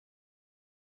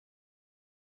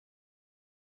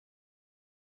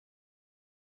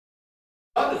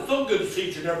so good to see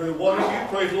each and every one of you.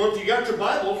 Praise the Lord. If you got your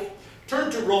Bibles,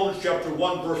 turn to Romans chapter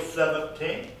 1, verse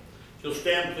 17. You'll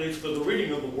stand, please, for the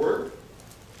reading of the Word.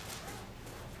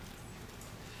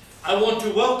 I want to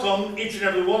welcome each and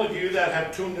every one of you that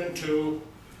have tuned into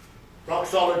Rock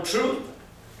Solid Truth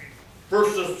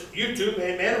versus YouTube.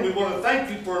 Amen. And we want to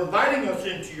thank you for inviting us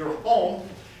into your home.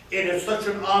 It is such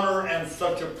an honor and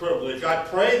such a privilege. I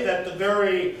pray that the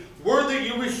very word that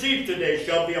you receive today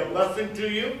shall be a blessing to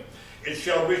you. It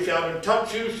shall reach out and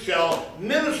touch you, shall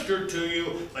minister to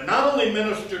you, but not only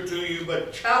minister to you,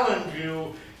 but challenge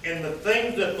you in the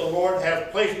things that the Lord has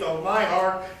placed on my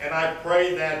heart, and I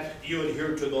pray that you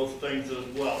adhere to those things as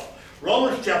well.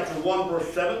 Romans chapter 1,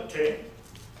 verse 17.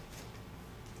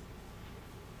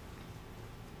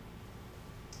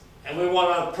 And we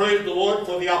want to praise the Lord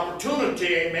for the opportunity,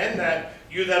 amen, that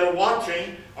you that are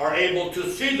watching are able to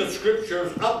see the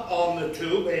scriptures up on the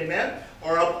tube, amen,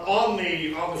 or up on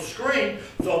the screen,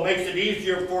 so it makes it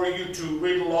easier for you to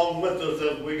read along with us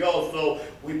as we go. So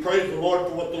we praise the Lord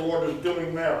for what the Lord is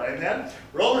doing there, amen.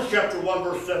 Romans chapter 1,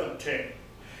 verse 17.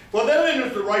 For therein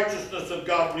is the righteousness of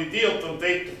God revealed from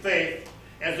faith to faith,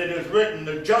 as it is written,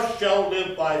 the just shall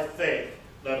live by faith.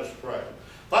 Let us pray.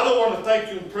 Father, I want to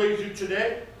thank you and praise you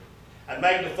today. I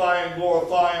magnify and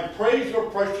glorify and praise your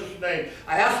precious name.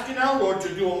 I ask you now, Lord,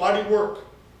 to do a mighty work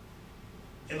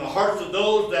in the hearts of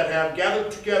those that have gathered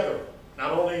together,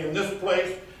 not only in this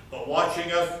place, but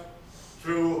watching us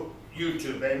through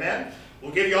YouTube. Amen.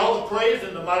 We'll give you all the praise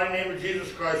in the mighty name of Jesus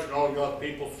Christ, and all God's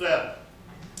people said.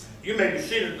 You may be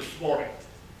seated this morning.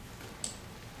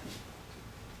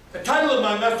 The title of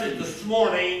my message this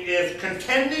morning is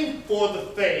Contending for the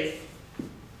Faith,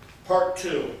 Part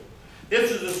 2.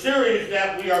 This is a series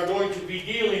that we are going to be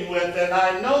dealing with, and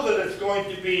I know that it's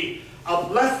going to be a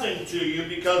blessing to you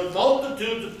because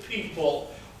multitudes of people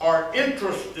are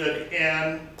interested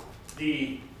in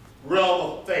the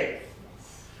realm of faith.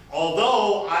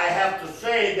 Although I have to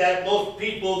say that most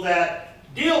people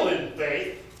that deal in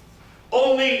faith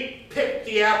only pick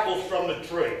the apples from the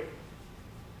tree.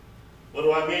 What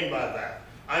do I mean by that?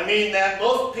 I mean that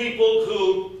most people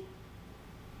who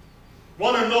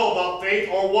want to know about faith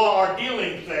or are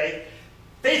dealing faith,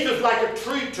 faith is like a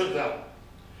tree to them.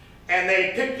 And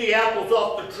they pick the apples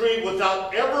off the tree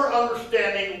without ever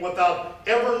understanding, without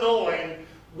ever knowing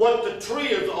what the tree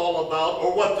is all about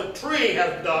or what the tree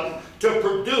has done to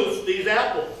produce these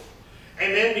apples.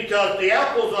 Amen? Because the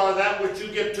apples are that which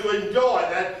you get to enjoy.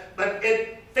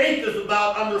 Faith is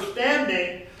about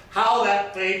understanding how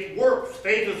that faith works.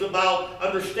 Faith is about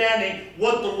understanding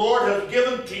what the Lord has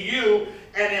given to you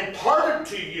and imparted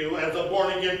to you as a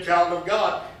born-again child of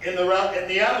God in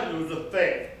the avenues of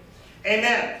faith.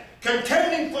 Amen.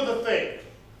 Contending for the faith.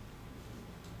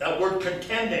 That word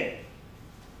contending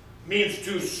means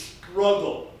to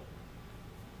struggle,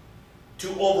 to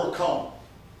overcome.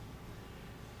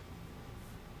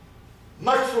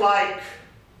 Much like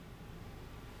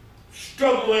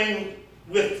struggling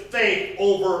with faith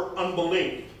over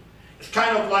unbelief. It's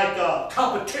kind of like a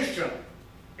competition,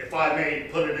 if I may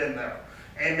put it in there.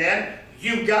 Amen.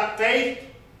 You've got faith,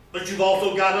 but you've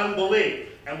also got unbelief.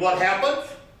 And what happens?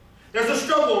 There's a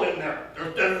struggle in there.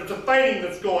 There's a fighting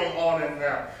that's going on in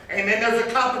there. Amen. There's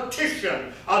a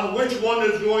competition on which one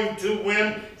is going to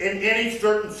win in any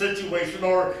certain situation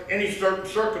or any certain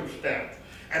circumstance.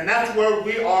 And that's where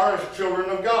we are as children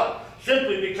of God.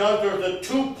 Simply because there's a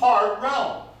two-part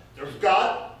realm. There's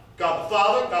God, God the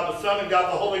Father, God the Son, and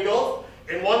God the Holy Ghost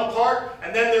in one part.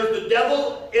 And then there's the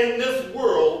devil in this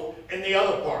world in the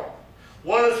other part.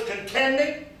 One is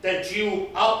contending that you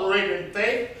operate in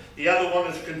faith. The other one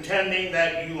is contending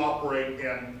that you operate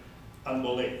in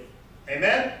unbelief.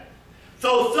 Amen?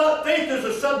 So faith is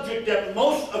a subject that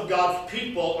most of God's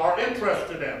people are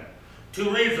interested in. Two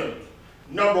reasons.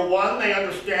 Number one, they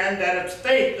understand that it's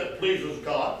faith that pleases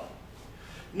God.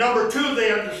 Number two,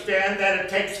 they understand that it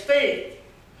takes faith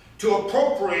to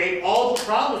appropriate all the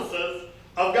promises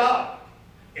of God.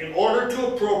 In order to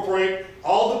appropriate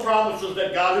all the promises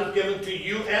that God has given to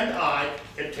you and I,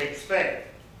 it takes faith.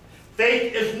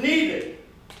 Faith is needed.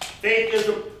 Faith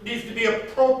needs to be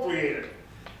appropriated.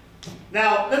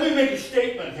 Now, let me make a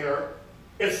statement here.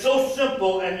 It's so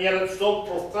simple and yet it's so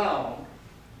profound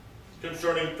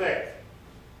concerning faith.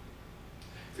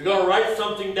 If you're going to write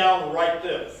something down, write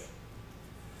this.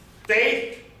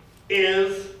 Faith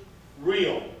is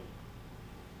real.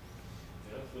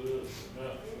 Yes, it is.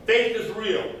 Amen. Faith is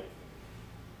real.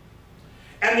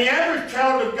 And the average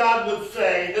child of God would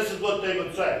say, this is what they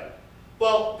would say,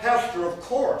 well, Pastor, of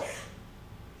course,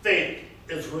 faith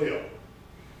is real.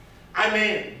 I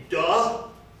mean, duh.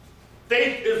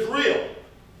 Faith is real.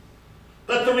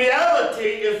 But the reality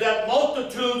is that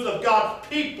multitudes of God's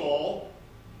people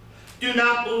do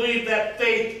not believe that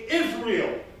faith is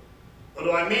real. What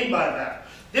do I mean by that?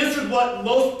 This is what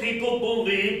most people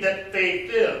believe that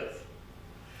faith is.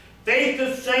 Faith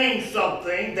is saying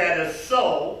something that is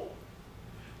so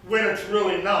when it's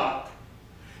really not.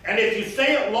 And if you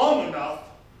say it long enough,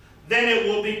 then it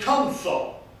will become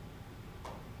so.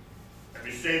 Let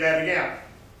me say that again.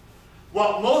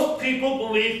 What most people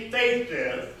believe faith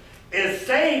is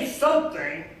saying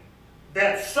something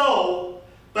that's so,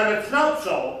 but it's not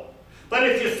so. But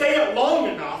if you say it long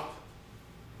enough,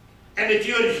 and if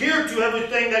you adhere to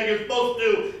everything that you're supposed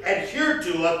to adhere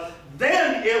to,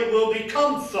 then it will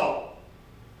become so.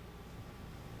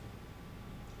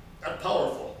 That's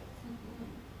powerful.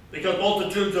 Because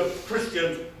multitudes of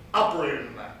Christians operate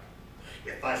in that.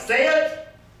 If I say it,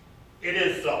 it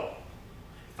is so.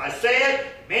 If I say it,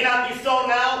 it may not be so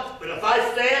now, but if I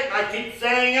say it and I keep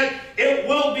saying it, it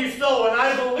will be so. And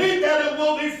I believe that it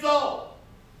will be so.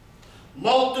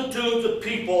 Multitudes of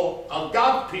people, of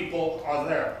God's people, are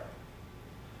there.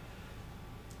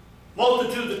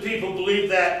 Multitudes of people believe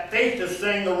that faith is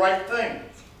saying the right things.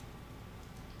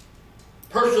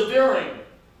 Persevering.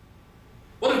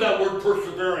 What does that word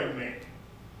persevering mean?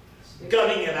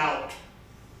 Gutting it out.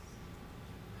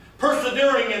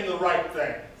 Persevering in the right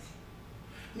things.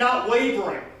 Not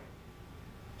wavering.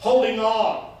 Holding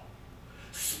on.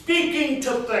 Speaking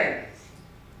to things.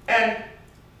 And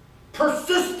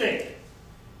persisting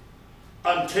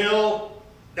until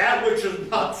that which is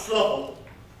not so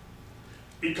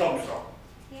becomes so.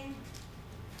 Yeah.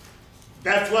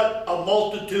 That's what a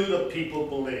multitude of people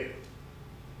believe.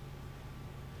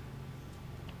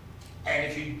 And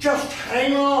if you just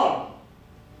hang on,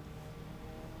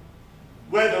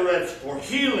 whether it's for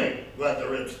healing,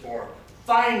 whether it's for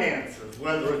finances,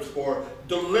 whether it's for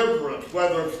deliverance,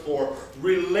 whether it's for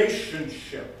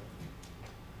relationship,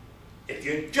 if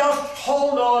you just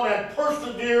hold on and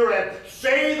persevere and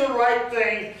say the right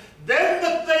thing, then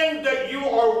the thing that you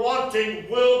are wanting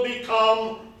will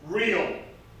become real.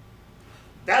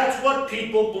 That's what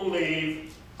people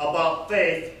believe about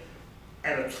faith,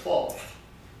 and it's false.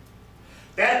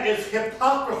 That is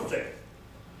hypocrisy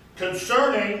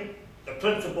concerning the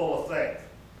principle of faith.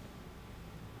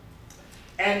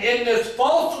 And in this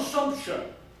false assumption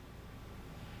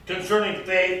concerning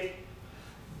faith,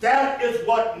 that is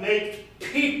what makes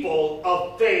people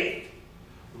of faith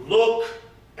look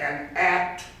and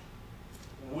act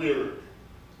weird.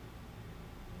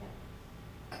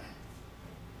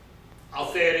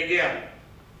 I'll say it again.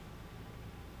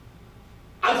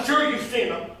 I'm sure you've seen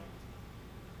them.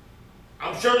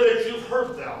 I'm sure that you've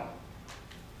heard them.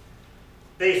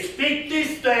 They speak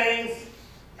these things,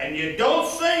 and you don't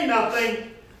say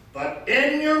nothing, but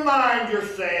in your mind you're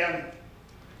saying,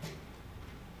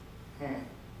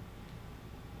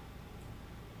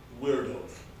 weirdos.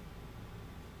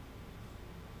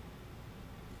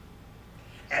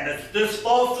 And it's this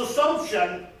false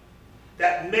assumption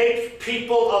that makes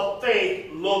people of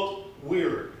faith look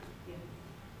weird.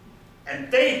 And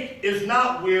faith is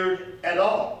not weird at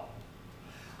all.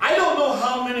 I don't know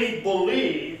how many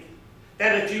believe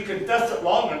that if you confess it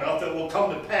long enough, it will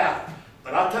come to pass.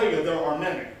 But I'll tell you, there are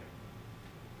many.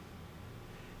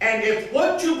 And if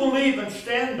what you believe and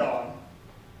stand on,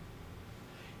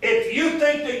 if you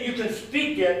think that you can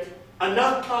speak it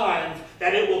enough times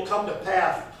that it will come to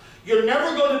pass, you're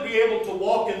never going to be able to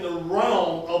walk in the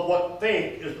realm of what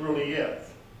faith really is.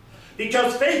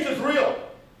 Because faith is real.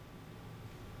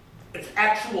 It's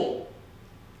actual.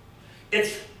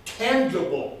 It's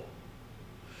tangible.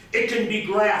 It can be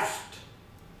grasped.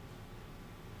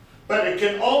 But it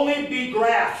can only be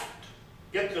grasped,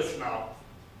 get this now,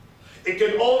 it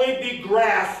can only be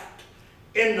grasped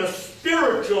in the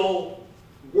spiritual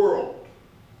world.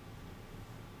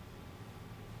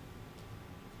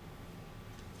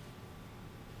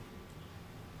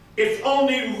 It's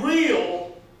only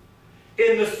real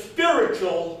in the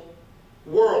spiritual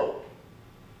world.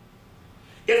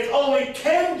 It's only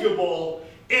tangible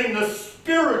in the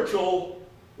spiritual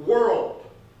world.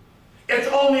 It's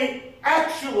only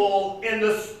actual in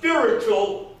the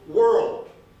spiritual world.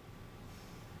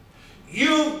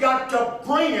 You've got to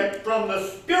bring it from the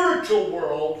spiritual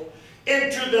world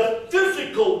into the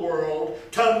physical world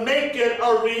to make it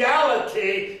a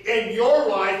reality in your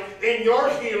life, in your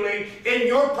healing, in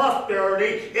your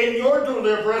prosperity, in your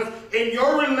deliverance, in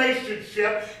your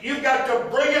relationship. You've got to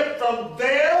bring it from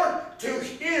there to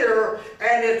here,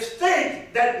 and it's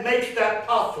faith that makes that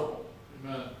possible.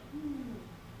 Amen.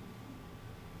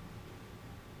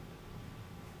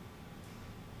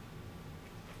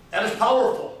 That is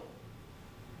powerful.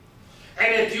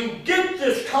 And if you get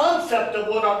this concept of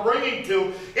what I'm bringing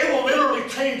to, it will literally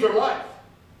change your life.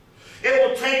 It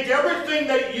will change everything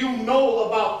that you know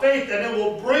about faith, and it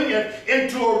will bring it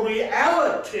into a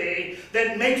reality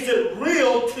that makes it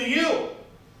real to you.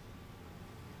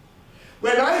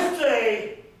 When I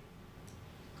say,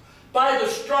 by the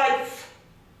stripes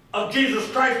of Jesus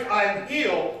Christ I am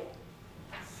healed,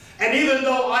 and even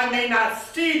though I may not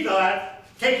see that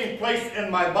taking place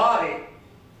in my body,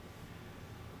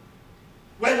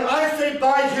 when I say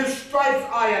by his stripes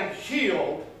I am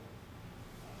healed,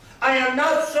 I am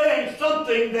not saying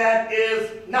something that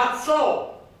is not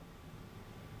so,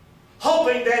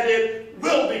 hoping that it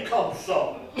will become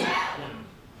so.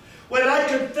 When I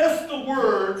confess the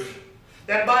words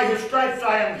that by his stripes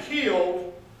I am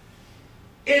healed,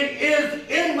 it is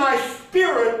in my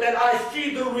spirit that I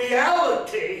see the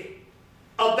reality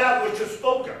of that which is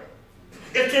spoken.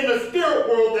 It's in the spirit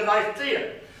world that I see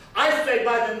it. I say,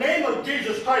 by the name of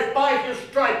Jesus Christ, by his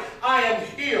stripes, I am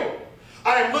healed.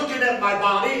 I am looking at my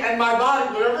body, and my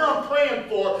body, whatever I'm praying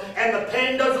for, and the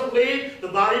pain doesn't leave, the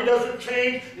body doesn't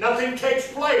change, nothing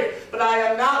takes place. But I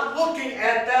am not looking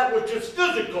at that which is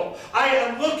physical. I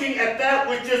am looking at that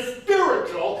which is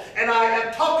spiritual, and I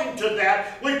am talking to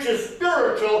that which is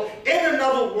spiritual in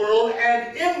another world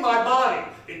and in my body.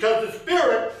 Because the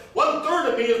spirit,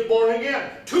 1/3 of me is born again.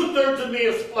 2/3 of me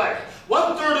is flesh.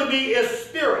 1/3 of me is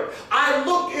spirit. I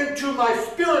look into my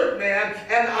spirit man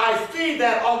and I see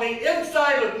that on the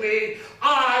inside of me,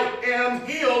 I am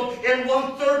healed in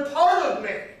 1/3 part of me.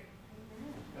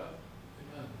 Yeah.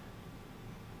 Amen.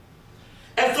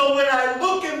 And so when I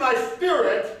look in my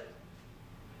spirit,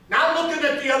 not looking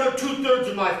at the other 2/3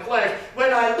 of my flesh,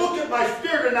 when I look at my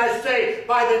spirit and I say,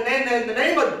 by the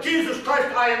name of Jesus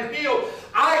Christ, I am healed,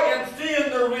 I am seeing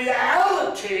the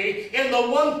reality in the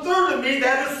 1/3 of me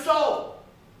that is so.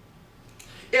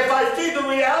 If I see the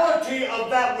reality of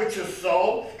that which is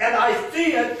so, and I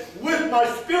see it with my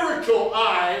spiritual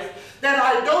eyes, then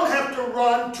I don't have to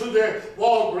run to the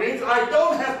Walgreens. I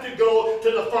don't have to go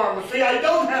to the pharmacy. I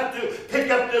don't have to pick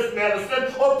up this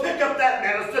medicine or pick up that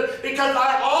medicine, because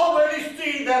I already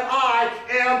see that I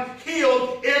am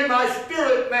healed in my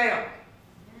spirit man.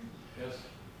 Yes.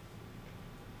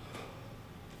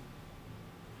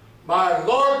 My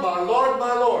Lord, my Lord,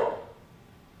 my Lord.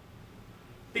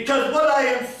 Because what I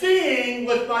am seeing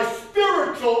with my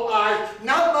spiritual eyes,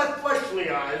 not my fleshly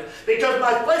eyes, because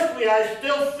my fleshly eyes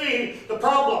still see the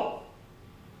problem.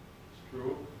 It's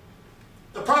true.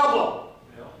 The problem.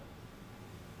 Yeah.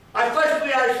 My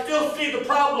fleshly eyes still see the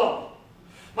problem.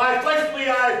 My fleshly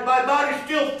eyes, my body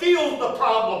still feels the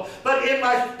problem. But in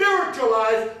my spiritual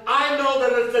eyes, I know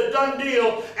that it's a done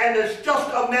deal, and it's just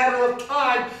a matter of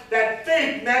time that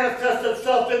faith manifests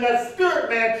itself in that spirit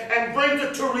man and brings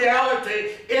it to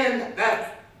reality in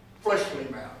that fleshly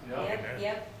man. Yeah.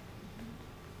 Yep.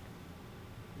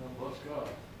 No, bless God.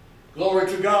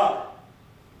 Glory to God.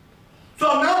 So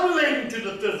I'm not relating to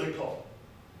the physical.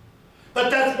 But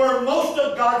that's where most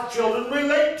of God's children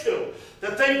relate to.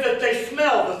 The things that they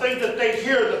smell, the things that they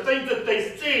hear, the things that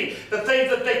they see, the things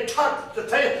that they touch,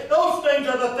 those things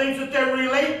are the things that they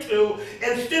relate to,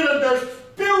 instead of their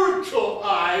spiritual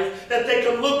eyes, that they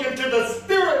can look into the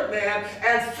spirit man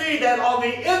and see that on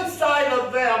the inside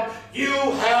of them, you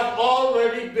have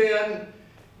already been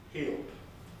healed.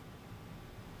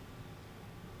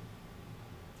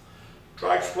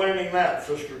 Try explaining that,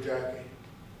 Sister Jackie.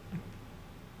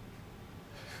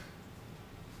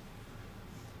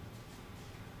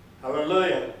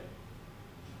 Hallelujah.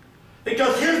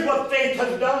 Because here's what faith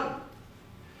has done.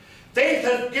 Faith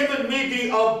has given me the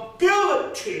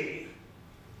ability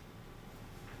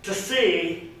to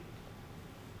see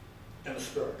in the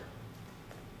Spirit.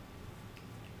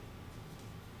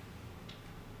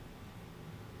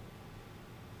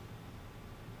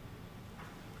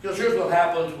 Because here's what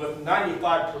happens with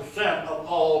 95% of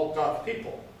all God's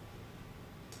people.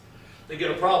 They get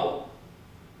a problem.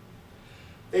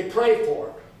 They pray for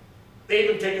it. They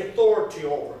even take authority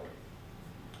over it.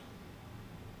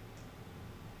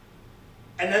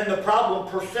 And then the problem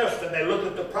persists, and they look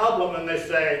at the problem and they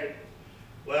say,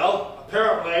 well,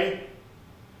 apparently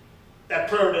that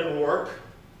prayer didn't work.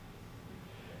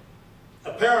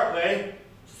 Apparently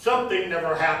something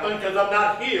never happened because I'm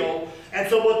not healed. And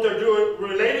so what they're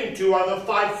relating to are the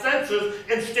 5 senses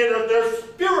instead of their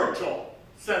spiritual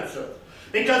senses.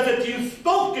 Because if you've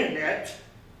spoken it,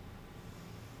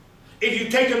 if you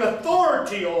take an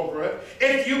authority over it,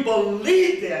 if you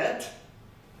believe it,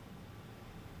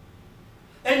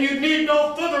 And you need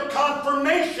no further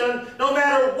confirmation, no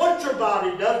matter what your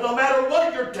body does, no matter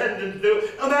what your tendons do,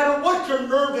 no matter what your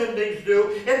nerve endings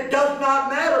do. It does not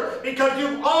matter, because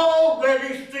you've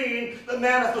already seen the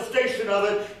manifestation of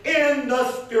it in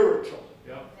the spiritual.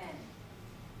 Yep.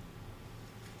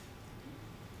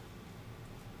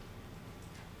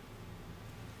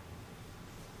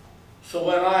 So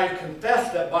when I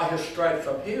confess that by His stripes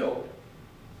I'm healed,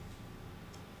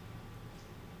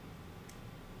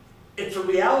 it's a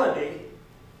reality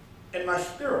in my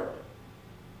spirit.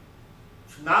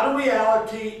 It's not a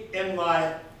reality in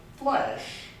my flesh,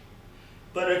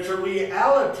 but it's a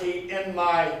reality in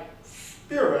my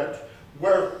spirit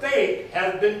where faith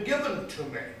has been given to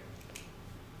me.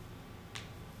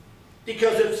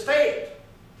 Because it's faith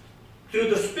through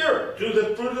the Spirit, through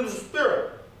the fruit of the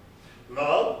Spirit.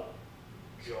 Love,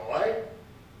 joy,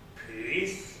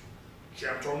 peace,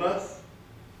 gentleness,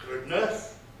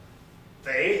 goodness,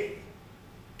 faith,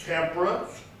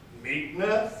 temperance,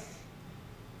 meekness.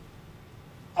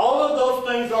 All of those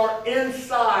things are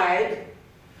inside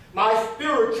my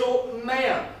spiritual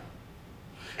man.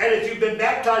 And if you've been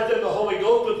baptized in the Holy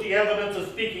Ghost with the evidence of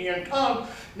speaking in tongues,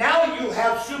 now you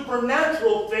have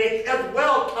supernatural faith as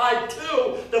well tied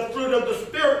to the fruit of the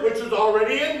Spirit, which is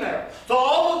already in there. So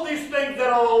all of these things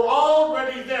that are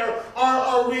already there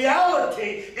are a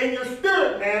reality in your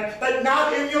spirit man, but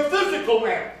not in your physical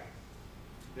man.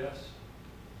 Yes.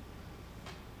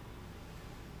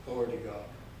 Glory to God.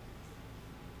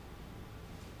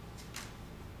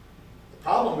 The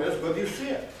problem is whether you see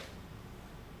it.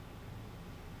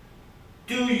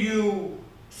 Do you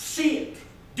see it?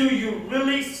 Do you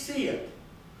really see it?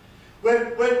 When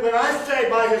I say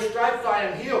by His stripes I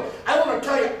am healed, I want to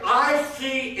tell you, I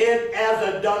see it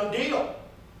as a done deal.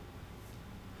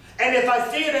 And if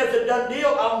I see it as a done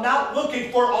deal, I'm not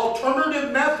looking for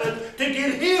alternative methods to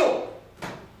get healed.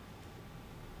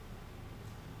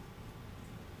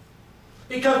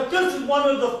 Because this is one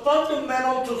of the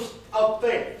fundamentals of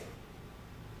faith.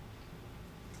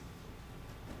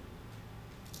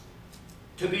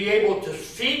 To be able to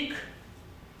seek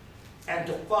and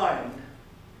to find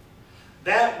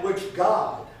that which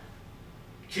God,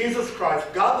 Jesus Christ,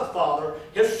 God the Father,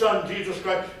 His Son, Jesus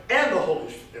Christ, and the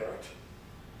Holy Spirit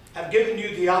have given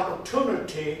you the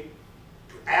opportunity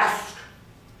to ask,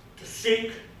 to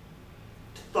seek,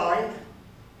 to find.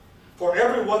 For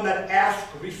everyone that asks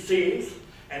receives,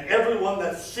 and everyone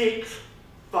that seeks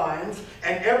finds,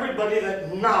 and everybody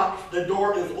that knocks, the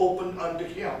door is opened unto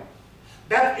him.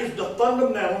 That is the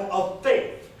fundamental of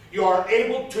faith. You are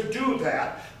able to do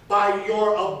that by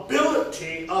your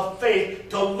ability of faith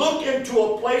to look into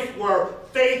a place where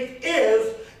faith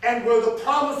is and where the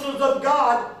promises of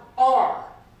God are.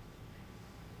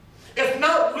 It's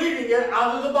not reading it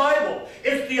out of the Bible.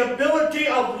 It's the ability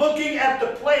of looking at the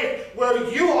place where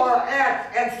you are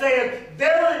at and saying,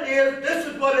 there it is, this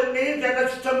is what it means, and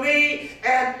it's to me,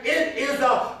 and it is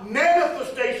a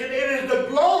manifestation, it is the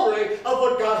glory of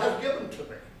what God has given to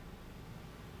me.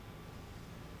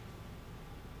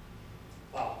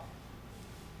 Wow.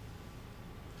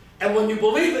 And when you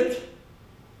believe it,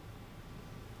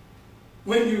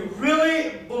 when you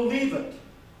really believe it,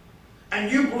 and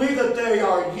you believe that they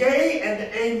are yea and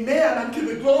amen unto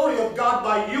the glory of God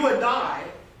by you and I,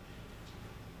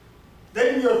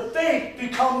 then your faith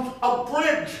becomes a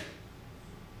bridge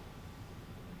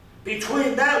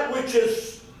between that which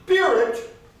is spirit,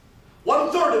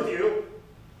 1/3 of you,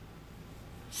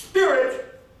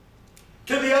 spirit,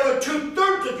 to the other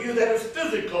 2/3 of you that is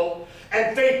physical,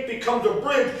 and faith becomes a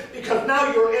bridge because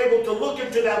now you're able to look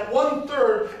into that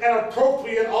 1/3 and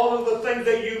appropriate all of the things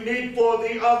that you need for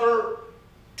the other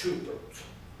 2/3.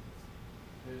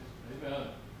 Amen.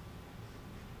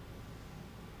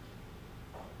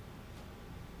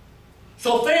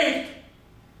 So faith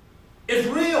is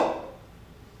real.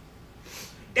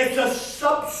 It's a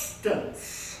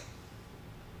substance.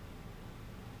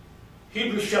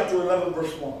 Hebrews chapter 11,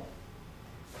 verse 1.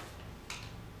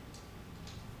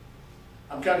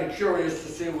 I'm kind of curious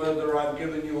to see whether I've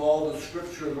given you all the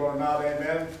scriptures or not,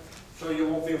 amen? So you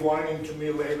won't be whining to me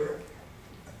later.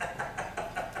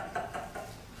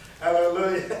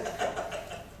 Hallelujah.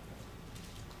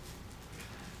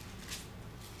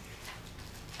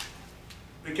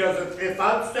 Because if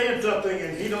I'm saying something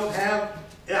and he don't have,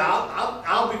 yeah,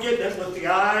 I'll be getting it with the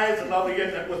eyes and I'll be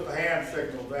getting it with the hand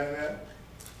signals, amen?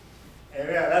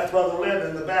 Amen. That's Brother Lynn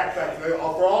in the back.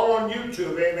 For all on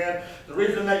YouTube, amen. The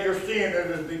reason that you're seeing it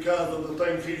is because of the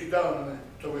things he's done.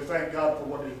 So we thank God for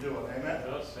what he's doing, amen?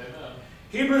 Yes, amen.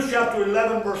 Hebrews chapter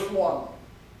 11, verse 1.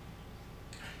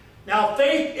 Now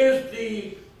faith is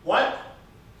the what?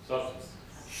 Substance.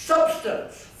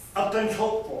 Substance of things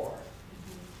hoped for.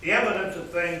 The evidence of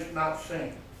things not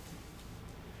seen.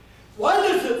 Why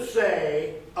does it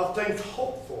say of things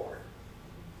hoped for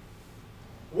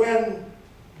when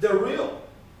they're real?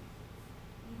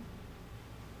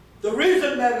 The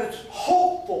reason that it's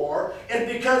hoped for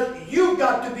is because you've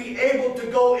got to be able to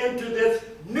go into this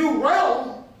new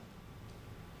realm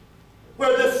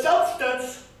where the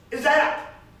substance is at.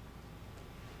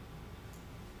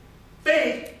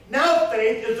 Faith, now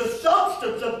faith, is the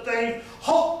substance of things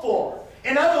hoped for.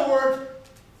 In other words,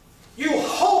 you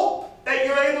hope that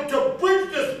you're able to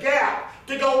bridge this gap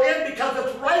to go in because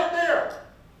it's right there.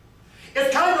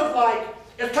 It's kind of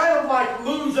like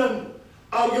losing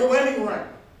your wedding ring.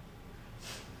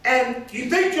 And you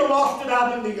think you lost it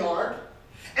out in the yard.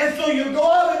 And so you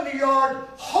go out in the yard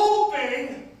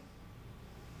hoping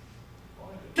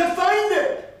to find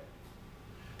it.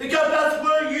 Because that's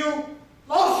where you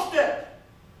lost it.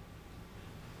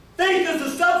 Faith is the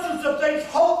substance of things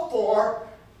hoped for.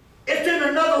 It's in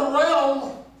another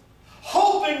realm,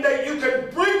 hoping that you can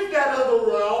bridge that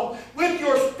other realm with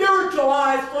your spiritual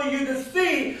eyes for you to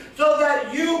see so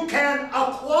that you can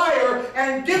acquire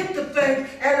and get the thing,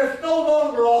 and it's no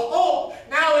longer a hope.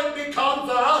 Now it becomes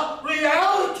a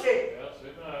reality. Yes,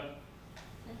 amen.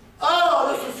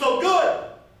 Oh, this is so good.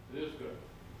 It is good.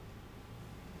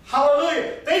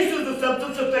 Hallelujah. Faith is the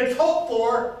substance of things hoped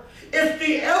for. It's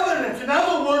the evidence. In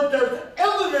other words, there's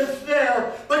evidence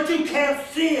there, but you can't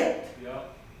see it. Yeah.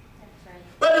 That's right.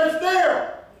 But it's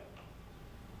there.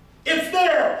 It's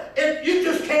there. You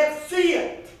just can't see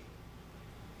it.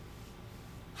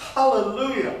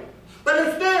 Hallelujah. But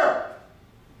it's there.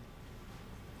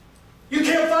 You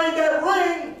can't find that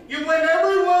ring. You went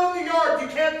everywhere in the yard. You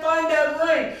can't find that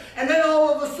ring. And then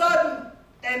all of a sudden,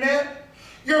 amen,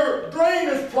 your drain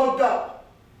is plugged up.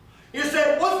 You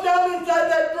said, what's down inside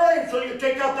that drain? So you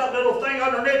take out that little thing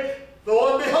underneath.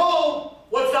 Lo and behold,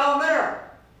 what's down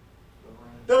there?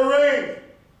 The ring.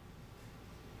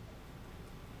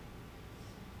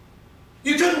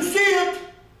 You couldn't see it,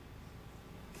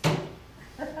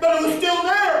 but it was still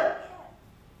there.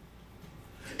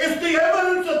 It's the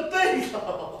evidence of things.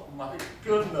 Oh my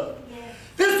goodness. Yes.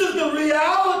 This is the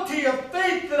reality of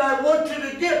faith that I want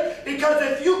you to get. Because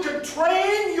if you can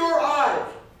train your eyes,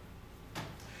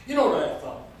 you know what I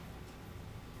thought?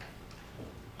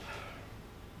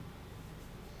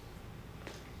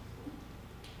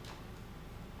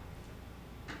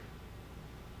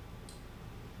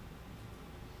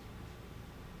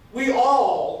 We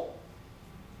all,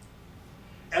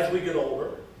 as we get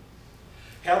older,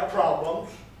 have problems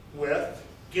with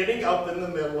getting up in the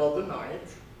middle of the night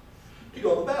to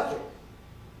go to the bathroom.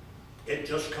 It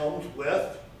just comes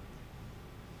with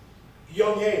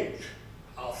young age,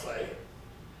 I'll say.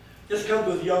 Just comes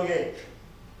with young age.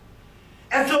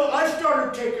 And so I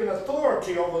started taking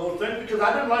authority over those things because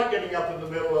I didn't like getting up in the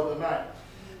middle of the night.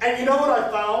 And you know what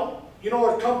I found? You know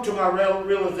what come to my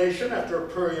realization after a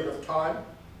period of time?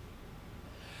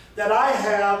 That I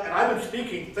have, and I've been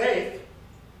speaking faith.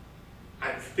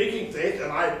 I'm speaking faith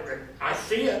and I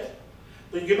see it.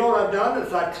 But you know what I've done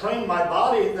is I've trained my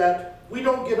body that we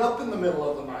don't get up in the middle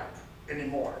of the night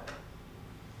anymore.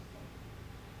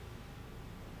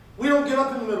 We don't get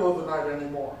up in the middle of the night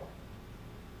anymore.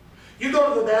 You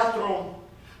go to the bathroom,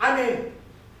 I mean,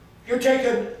 you're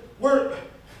taking, I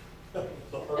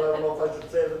don't know if I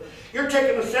should say this. You're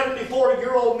taking a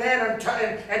 74-year-old man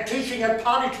and teaching him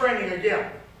potty training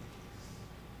again.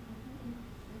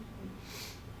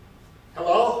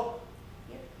 Hello?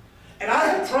 Yep. And I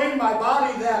have trained my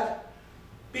body that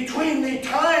between the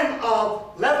time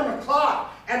of 11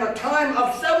 o'clock and the time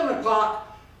of 7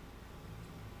 o'clock,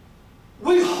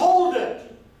 we hold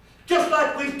it, just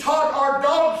like we've taught our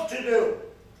dogs to do.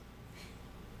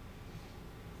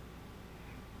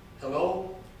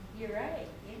 Hello? You're right.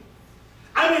 Yeah.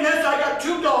 I mean, I got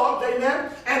 2 dogs,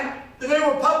 amen, and they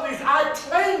were puppies. I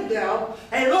trained them.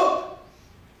 Hey, look,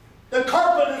 the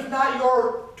carpet is not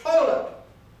your toilet.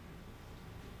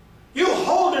 You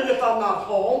hold it if I'm not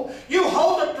home. You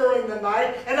hold it during the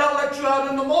night, and I'll let you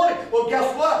out in the morning. Well,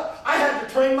 guess what? I had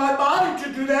to train my body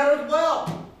to do that as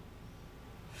well.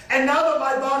 And now that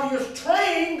my body is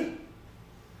trained,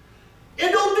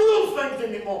 it don't do those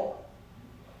things anymore.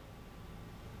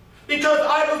 Because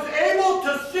I was able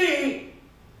to see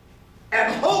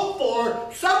and hope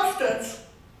for substance.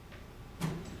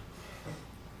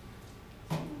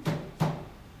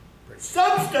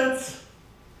 Substance,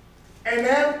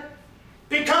 amen,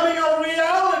 becoming a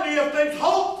reality of things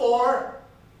hoped for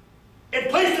in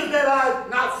places that I've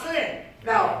not seen.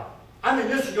 Now, I mean,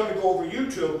 this is going to go over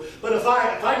YouTube, but if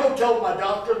I go tell my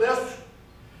doctor this,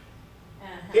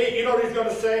 you know what he's going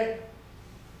to say?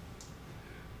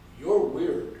 You're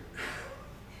weird.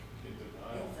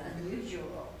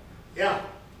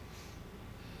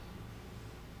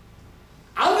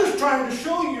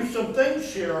 some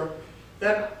things here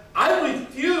that I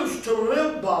refuse to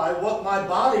live by what my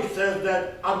body says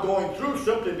that I'm going through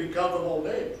simply because of old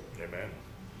age. Amen.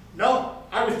 No,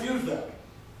 I refuse that.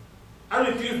 I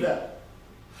refuse that.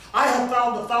 I have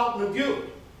found the fountain of youth.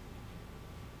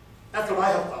 That's what I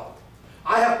have found.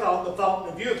 I have found the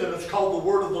fountain of youth, and it's called the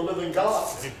Word of the living God.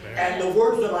 Amen. And the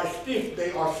words that I speak,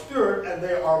 they are spirit and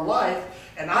they are life,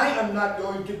 and I am not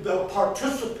going to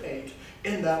participate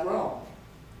in that realm.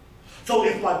 So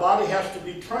if my body has to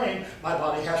be trained, my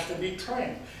body has to be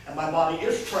trained. And my body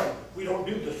is trained. We don't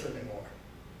do this anymore.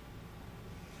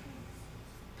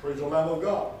 Praise the Lamb of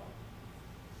God.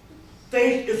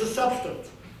 Faith is a substance.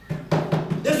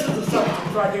 This is a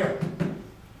substance right here.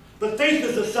 But faith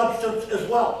is a substance as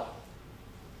well.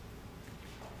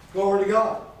 Glory to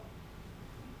God.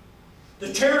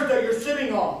 The chairs that you're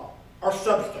sitting on are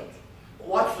substance. But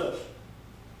watch this.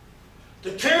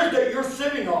 The chairs that you're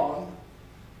sitting on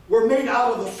were made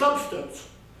out of a substance.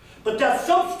 But that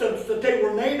substance that they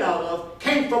were made out of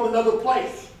came from another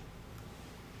place.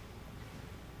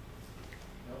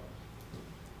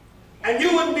 And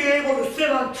you wouldn't be able to sit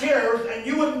on chairs, and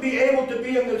you wouldn't be able to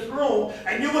be in this room,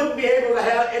 and you wouldn't be able to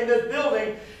have in this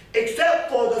building, except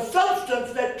for the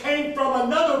substance that came from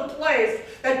another place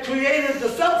that created the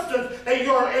substance that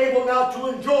you are able now to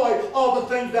enjoy all the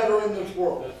things that are in this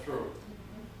world. That's true.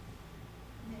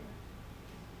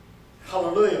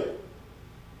 Hallelujah.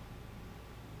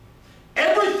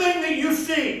 Everything that you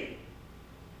see,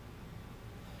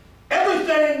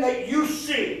 everything that you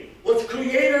see was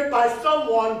created by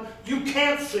someone you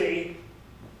can't see,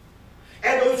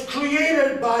 and it was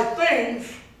created by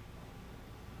things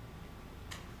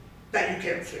that you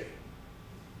can't see.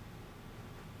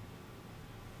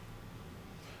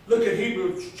 Look at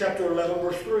Hebrews chapter 11,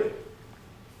 verse 3.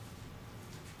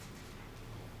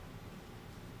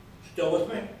 Still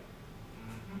with me?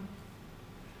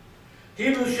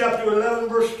 Hebrews chapter 11,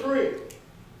 verse 3.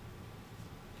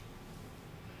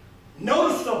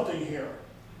 Notice something here.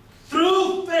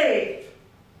 Through faith,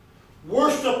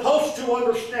 we're supposed to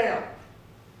understand.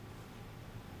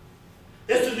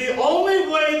 This is the only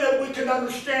way that we can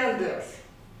understand this,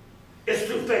 is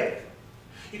through faith.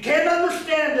 You can't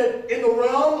understand it in the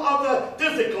realm of the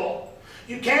physical.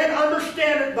 You can't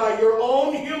understand it by your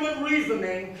own human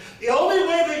reasoning. The only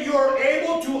way that you are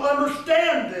able to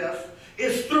understand this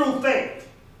is through faith.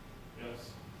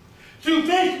 Yes. Through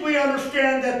faith we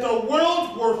understand that the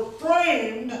worlds were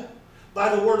framed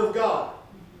by the Word of God.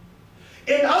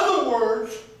 In other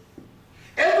words,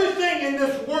 everything in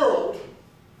this world,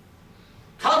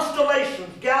 constellations,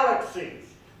 galaxies,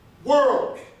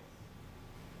 worlds,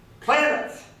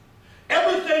 planets,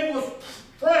 everything was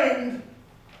framed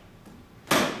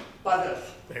by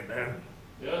this. Amen.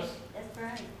 Yes. That's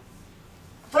right.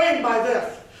 Framed by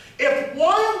this. If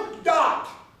one dot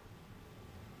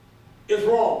is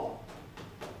wrong,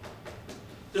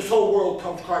 this whole world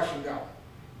comes crashing down.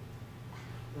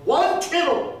 One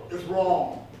tittle is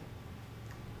wrong,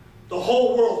 the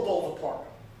whole world falls apart.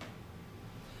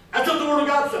 That's what the Word of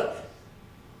God says.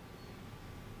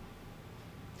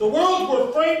 The worlds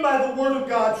were framed by the Word of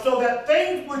God so that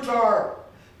things which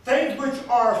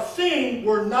are seen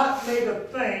were not made of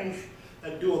things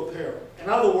that do appear. In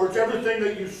other words, everything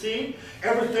that you see,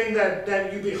 everything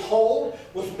that you behold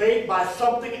was made by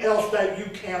something else that you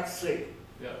can't see.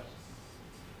 Yes.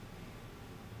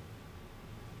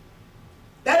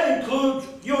 That includes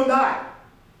you and I,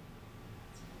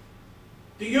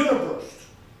 the universe,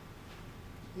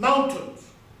 mountains,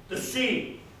 the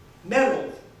sea,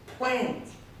 metals,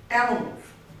 plains, animals.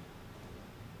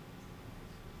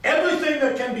 Everything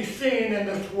that can be seen in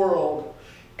this world,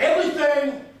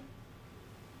 everything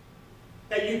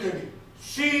that you can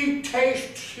see,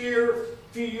 taste, hear,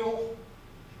 feel,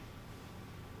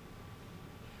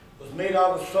 was made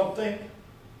out of something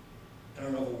in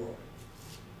another world.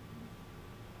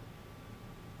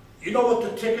 You know what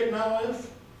the ticket now is?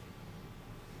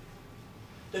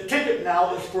 The ticket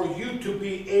now is for you to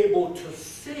be able to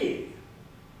see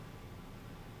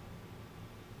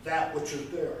that which is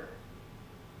there.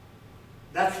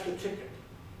 That's the ticket.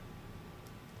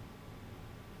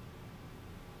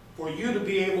 For you to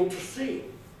be able to see.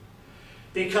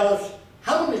 Because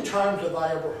how many times have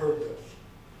I ever heard this?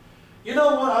 You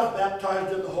know, when I was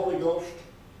baptized in the Holy Ghost,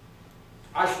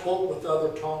 I spoke with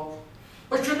other tongues.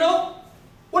 But you know,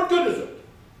 what good is it?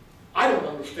 I don't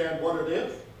understand what it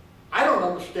is. I don't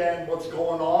understand what's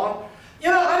going on. You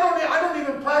know, I don't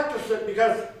even practice it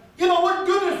because, you know, what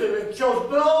good is it? It shows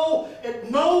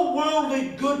no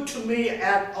worldly good to me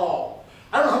at all.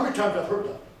 I don't know how many times I've heard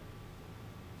that.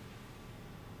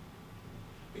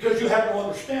 Because you have no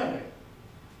understanding.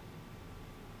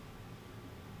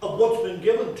 of what's been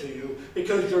given to you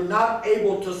because you're not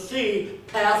able to see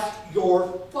past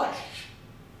your flesh.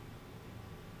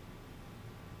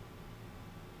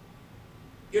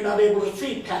 You're not able to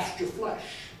see past your flesh.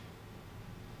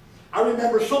 I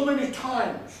remember so many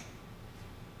times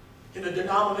in the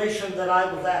denomination that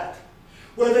I was at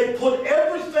where they put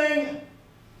everything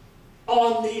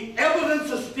on the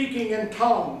evidence of speaking in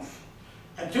tongues.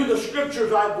 And through the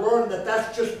scriptures I've learned that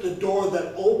that's just the door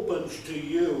that opens to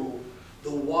you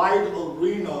the wide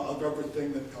arena of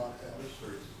everything that God has.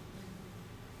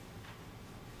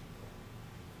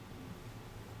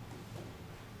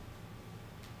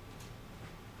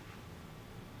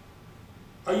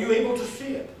 Are you able to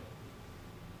see it?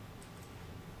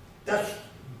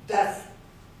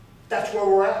 That's where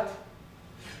we're at.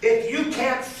 If you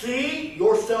can't see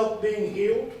yourself being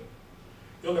healed,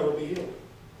 you'll never be healed.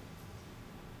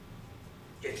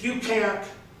 If you can't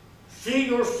see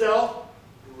yourself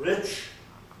rich,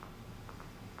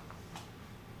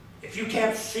 if you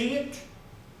can't see it,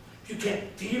 if you can't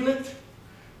feel it,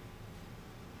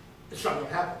 it's not going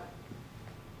to happen.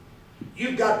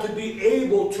 You've got to be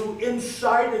able to,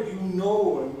 inside of you,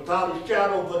 know Him without a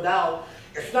shadow of a doubt.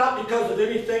 It's not because of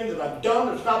anything that I've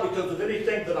done. It's not because of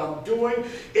anything that I'm doing.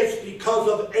 It's because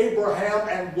of Abraham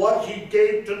and what he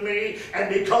gave to me.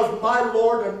 And because my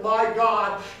Lord and my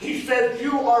God, He said,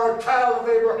 you are a child of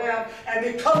Abraham. And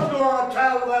because you are a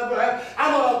child of Abraham,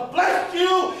 I'm going to bless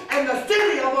you in the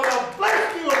city. I'm going to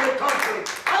bless you in the country.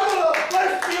 I'm going to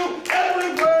bless you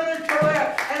everywhere that you're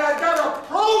at. And I've got a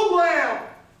program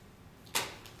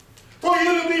for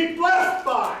you to be blessed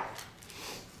by.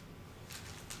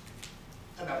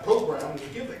 And that program is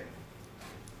giving.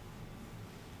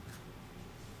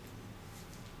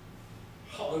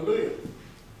 Hallelujah.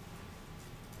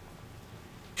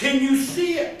 Can you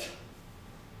see it?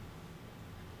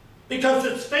 Because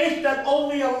it's faith that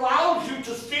only allows you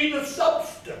to see the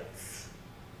substance.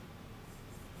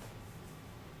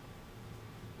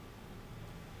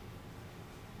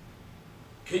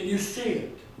 Can you see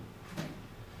it?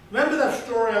 Remember that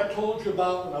story I told you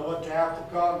about when I went to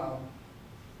Africa and I'm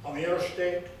on the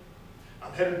interstate?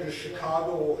 I'm headed to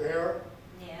Chicago O'Hare.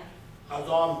 Yeah. I was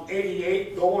on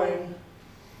 88 going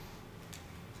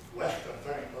west, I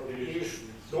think, or east,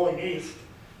 going east.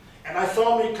 And I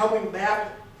saw me coming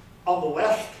back on the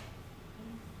west.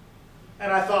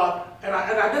 And I thought, and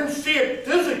I didn't see it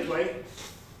physically,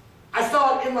 I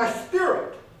saw it in my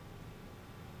spirit.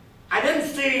 I didn't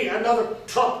see another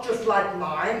truck just like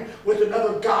mine, with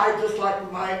another guy just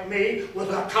like me, with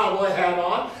a cowboy hat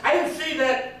on. I didn't see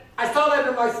that. I saw that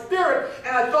in my spirit,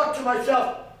 and I thought to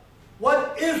myself,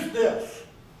 what is this?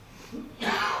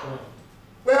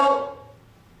 Well,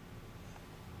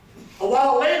 a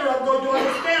while later I'm going to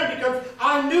understand, because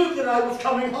I knew that I was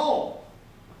coming home.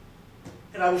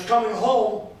 And I was coming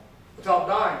home without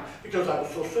dying, because I was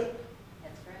so sick.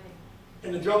 That's right.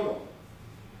 In the jungle.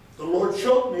 The Lord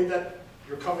showed me that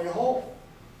you're coming home.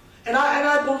 And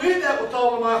I believe that with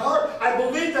all of my heart. I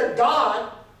believe that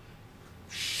God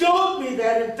showed me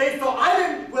that in faith. So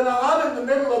when I'm out in the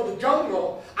middle of the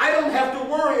jungle, I don't have to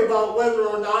worry about whether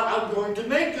or not I'm going to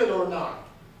make it or not.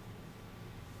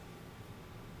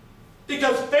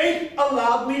 Because faith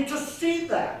allowed me to see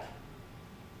that.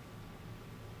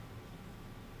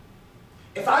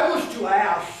 If I was to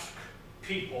ask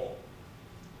people,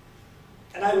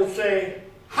 and I would say,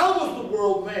 how was the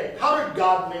world made? How did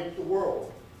God make the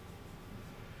world?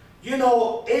 You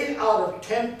know, 8 out of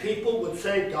 10 people would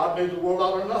say God made the world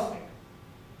out of nothing.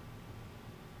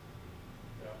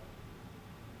 Yeah.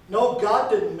 No,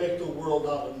 God didn't make the world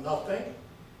out of nothing.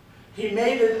 He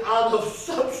made it out of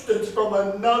substance from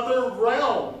another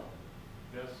realm.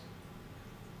 Yes.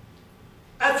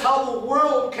 That's how the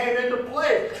world came into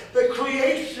play. The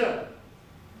creation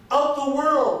of the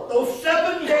world, those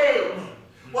 7 days,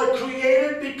 were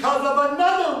created because of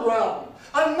another realm,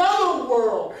 another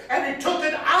world. And He took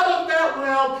it out of that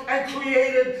realm and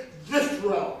created this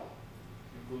realm.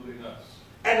 Including us.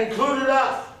 And included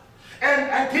us.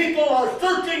 And people are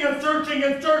searching and searching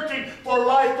and searching for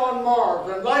life on Mars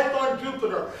and life on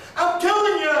Jupiter. I'm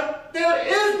telling you, there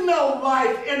is no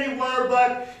life anywhere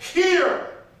but here.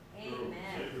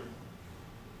 Amen.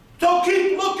 So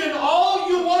keep looking all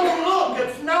you want to look.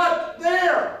 It's not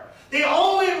there. The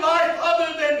only life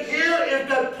other than here is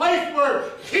the place where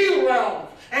He realms,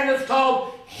 and it's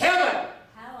called heaven.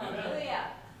 Hallelujah. Yeah.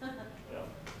 Bless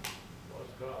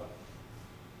God.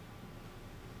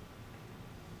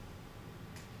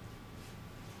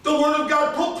 The Word of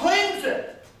God proclaims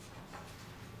it.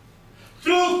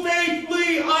 Through faith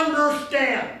we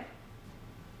understand.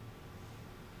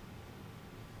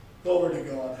 Glory to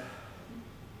God.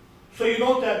 So you know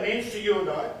what that means to you and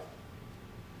I?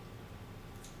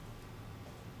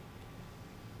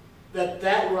 that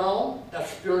that realm, that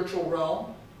spiritual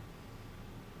realm,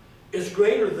 is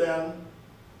greater than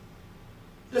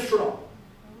this realm. Oh,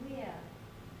 yeah.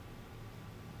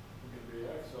 It can be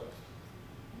accessed.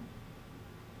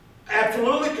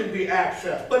 Absolutely can be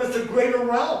accessed, but it's a greater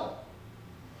realm.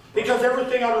 Because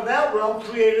everything out of that realm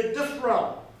created this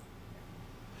realm.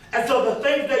 And so the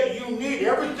things that you need,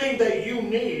 everything that you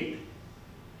need,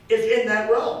 is in that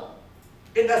realm,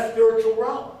 in that spiritual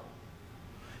realm.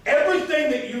 Everything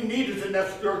that you need is in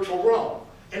that spiritual realm.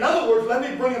 In other words, let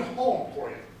me bring it home for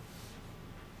you.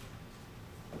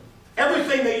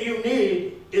 Everything that you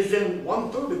need is in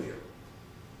 1/3 of you.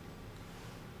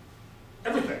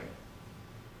 Everything.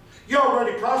 You're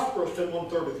already prosperous in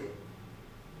 1/3 of you.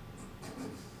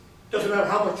 Doesn't matter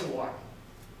how much you want.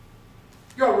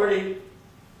 You're already,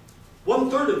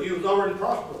 1/3 of you is already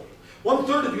prosperous.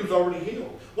 1/3 of you is already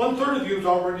healed. 1/3 of you is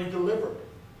already delivered.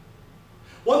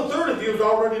 1/3 of you is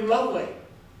already lovely.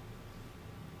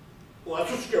 Well,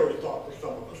 that's a scary thought for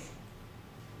some of us.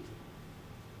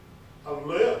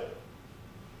 Hallelujah.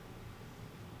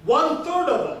 1/3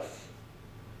 of us.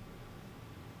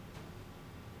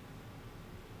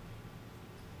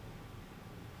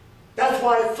 That's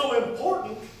why it's so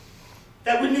important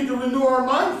that we need to renew our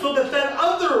minds so that that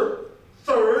other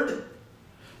third,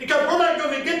 because we're not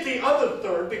going to get the other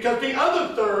third, because the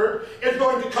other third is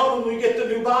going to come when we get the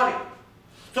new body.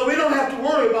 So we don't have to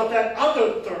worry about that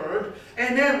other third,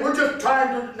 and then we're just trying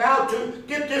to now to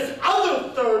get this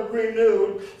other third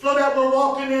renewed so that we're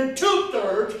walking in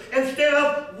 2/3 instead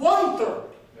of 1/3.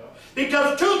 Yeah.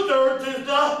 Because 2/3 is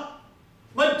the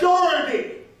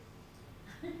majority.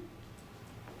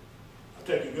 I'll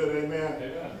take a good amen.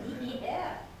 Amen.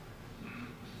 Yeah.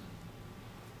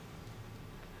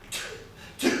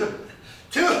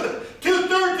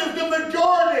 Two-thirds is the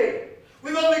majority.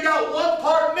 We've only got one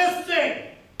part missing.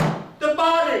 The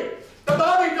body. The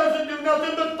body doesn't do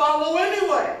nothing but follow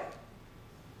anyway.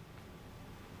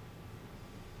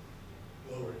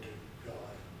 Glory to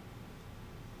God.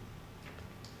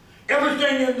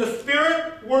 Everything in the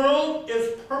spirit world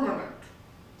is permanent.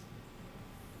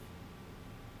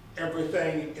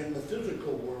 Everything in the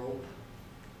physical world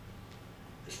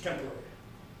is temporary.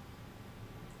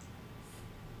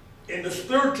 In the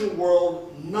spiritual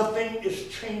world, nothing is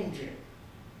changing.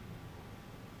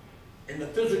 In the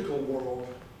physical world,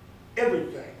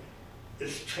 everything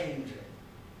is changing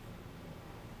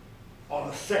on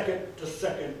a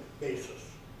second-to-second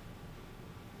basis.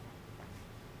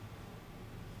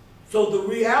 So the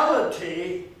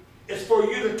reality is for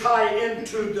you to tie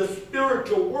into the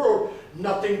spiritual world,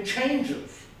 nothing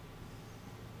changes.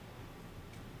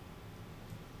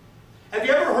 Have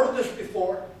you ever heard this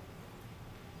before?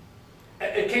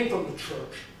 It came from the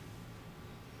church.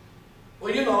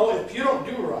 Well, you know, if you don't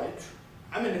do right,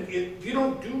 if you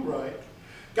don't do right,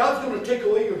 God's going to take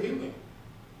away your healing.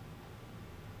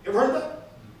 You ever heard that?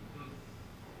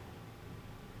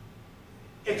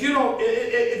 If you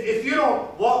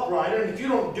don't walk right, and if you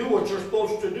don't do what you're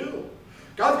supposed to do,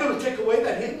 God's going to take away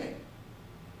that healing.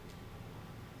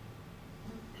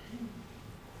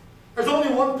 There's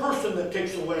only one person that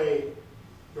takes away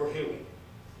your healing.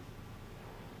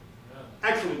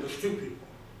 Actually, there's two people.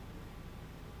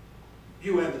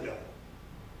 You and the devil.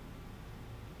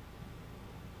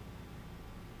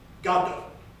 God doesn't.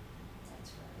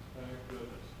 That's right. Thank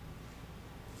goodness.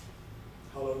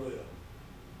 Hallelujah.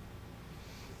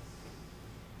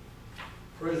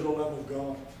 Praise the Lamb of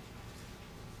God.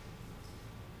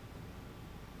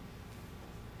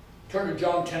 Turn to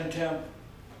John 10:10.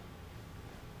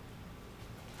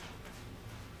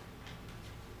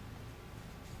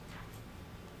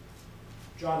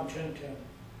 John 10:10.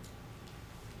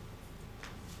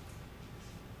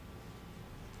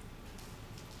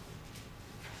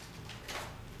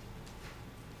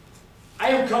 I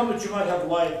am come that you might have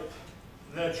life,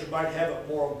 and that you might have it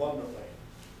more abundantly.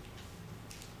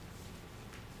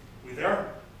 We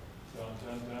there? John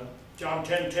 10:10. John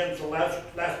 10:10 is the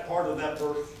last part of that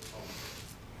verse.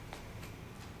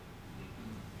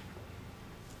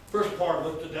 First part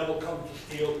of it, the devil comes to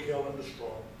steal, kill, and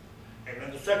destroy. And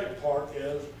then the second part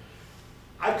is,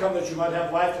 I come that you might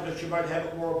have life and that you might have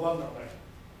it more abundantly.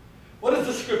 What is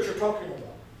the scripture talking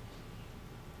about?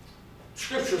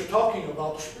 Scripture is talking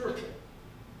about the spiritual,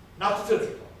 not the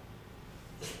physical,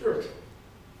 the spiritual.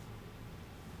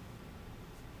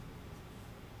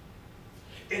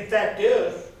 In fact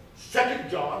is, 2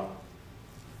 John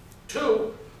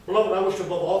 2, beloved, I wish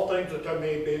above all things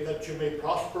that you may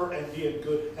prosper and be in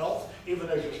good health, even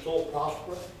as your soul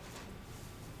prospereth.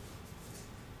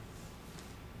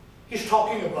 He's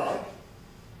talking about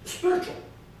the spiritual.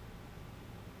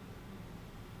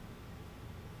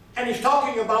 And he's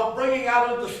talking about bringing out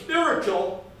of the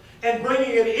spiritual and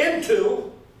bringing it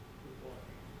into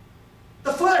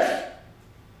the flesh,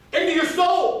 into your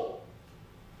soul.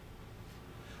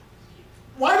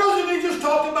 Why doesn't he just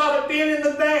talk about it being in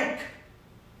the bank?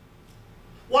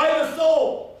 Why the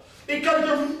soul? Because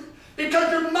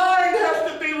your mind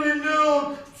has to be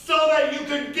renewed so that you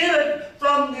can get it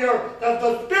from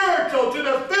the spiritual to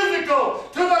the physical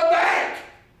to the bank.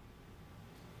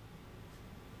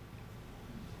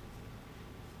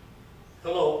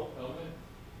 Hello? Amen.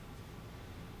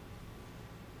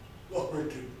 Glory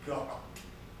to God.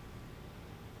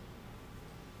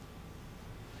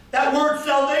 That word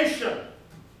salvation.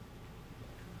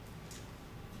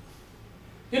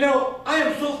 You know, I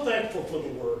am so thankful for the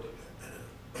word.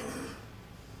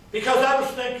 Because I was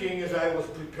thinking as I was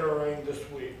preparing this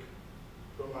week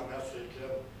for my message,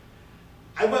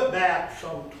 I went back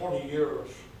some 20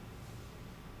 years.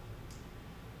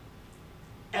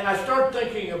 And I started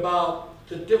thinking about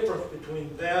the difference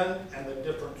between then and the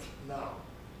difference now.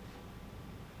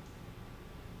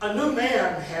 A new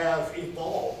man has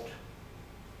evolved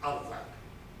out of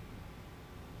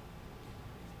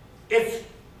that.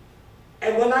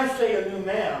 And when I say a new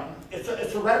man, it's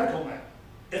a radical man.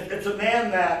 It's a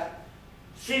man that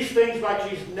sees things like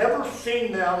he's never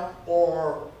seen them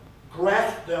or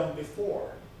grasped them before.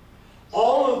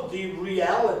 All of the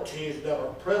realities that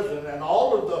are present and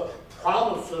all of the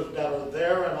promises that are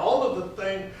there and all of the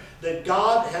things that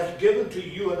God has given to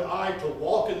you and I to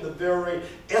walk in the very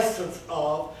essence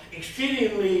of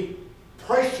exceedingly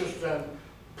precious and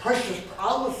precious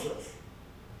promises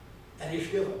that he's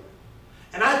given.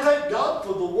 And I thank God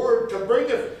for the word to bring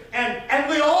us. And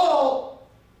we all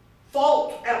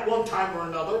fault at one time or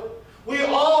another. We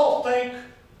all think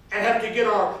and have to get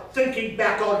our thinking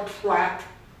back on track.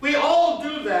 We all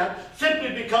do that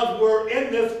simply because we're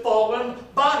in this fallen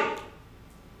body.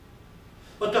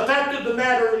 But the fact of the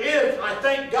matter is, I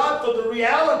thank God for the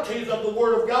realities of the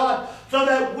Word of God so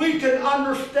that we can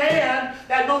understand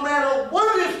that no matter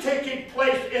what is taking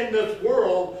place in this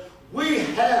world, we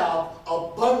have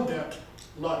abundant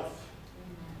life.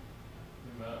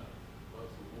 Amen. Bless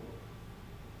the Lord.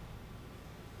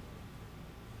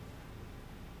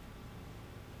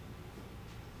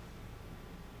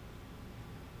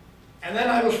 And then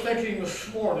I was thinking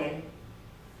this morning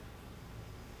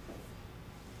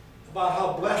about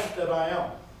how blessed that I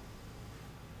am.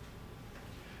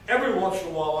 Every once in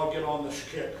a while I get on this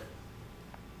kick.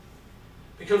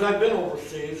 Because I've been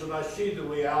overseas and I see the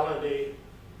reality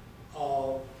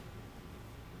of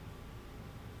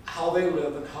how they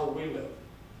live and how we live.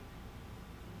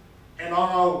 And on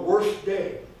our worst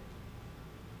day,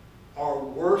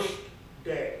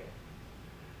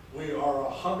 we are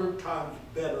 100 times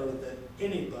better than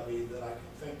anybody that I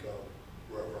can think of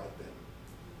wherever I've been.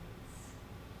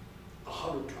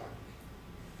 100 times.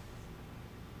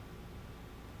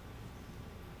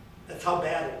 That's how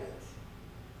bad it is.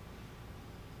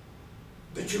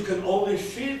 But you can only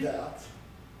see that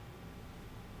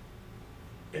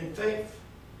in faith.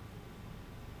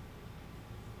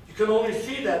 You can only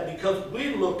see that because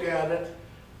we look at it,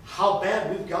 how bad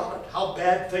we've got it, how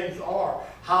bad things are,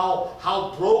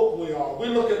 how broke we are. We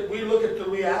look at the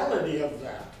reality of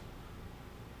that.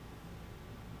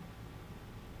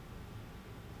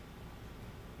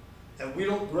 And we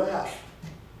don't grasp,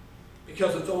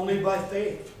 because it's only by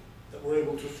faith that we're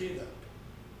able to see that.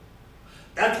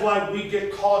 That's why we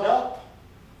get caught up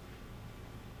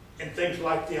in things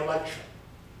like the election,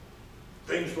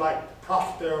 things like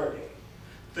prosperity,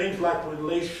 things like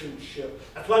relationship.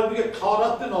 That's why we get caught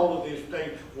up in all of these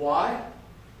things. Why?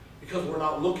 Because we're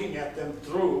not looking at them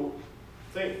through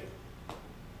faith.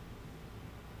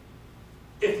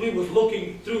 If we was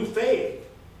looking through faith,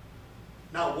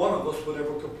 not one of us would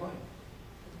ever complain.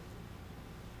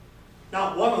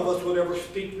 Not one of us would ever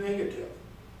speak negative.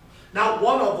 Not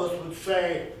one of us would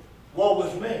say, woe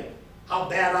is me, how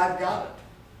bad I've got it.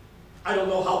 I don't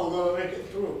know how we're going to make it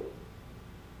through.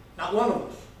 Not one of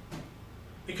us.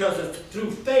 Because it's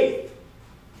through faith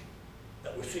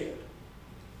that we see it.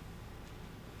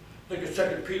 Look at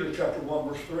 2 Peter chapter 1,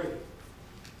 verse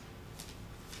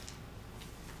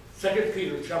 3. 2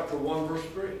 Peter chapter 1, verse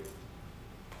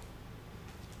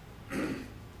 3.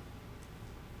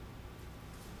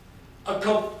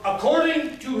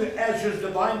 According to as his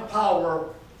divine power,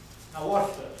 now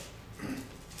watch this.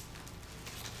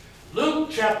 Luke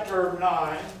chapter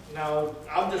 9, now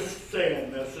I'm just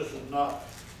saying this is not.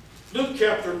 Luke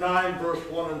chapter 9, verse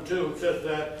 1 and 2 says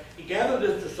that he gathered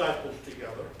his disciples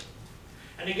together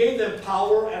and he gave them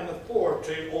power and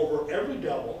authority over every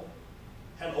devil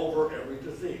and over every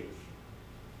disease.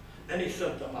 Then he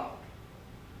sent them out.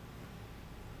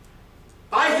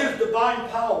 divine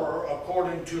power,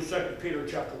 according to 2 Peter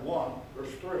chapter 1,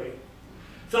 verse 3.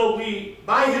 So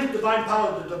by his divine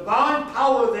power, the divine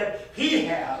power that he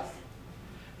has,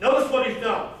 notice what he's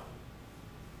done.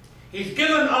 He's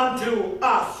given unto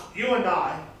us, you and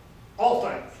I, all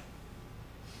things.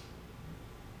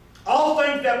 All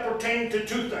things that pertain to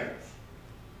two things. Is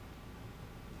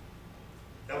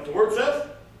that what the word says?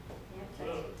 Yep,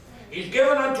 that's it. He's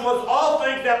given unto us all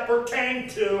things that pertain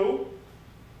to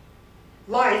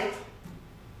life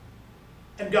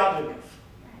and godliness.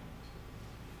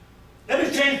 Let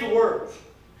me change the words.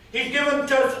 He's given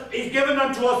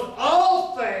unto us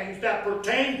all things that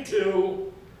pertain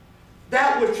to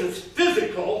that which is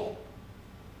physical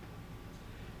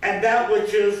and that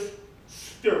which is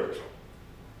spiritual.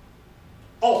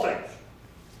 All things.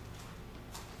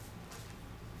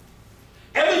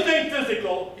 Everything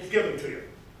physical is given to you.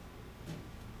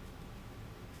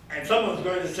 And someone's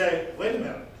going to say, wait a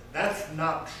minute, that's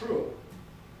not true.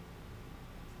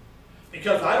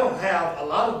 Because I don't have a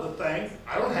lot of the things.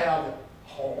 I don't have a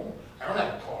home. I don't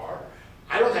have a car.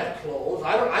 I don't have clothes.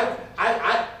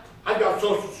 I've got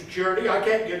Social Security. I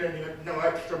can't get any no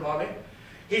extra money.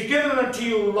 He's given unto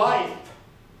you life,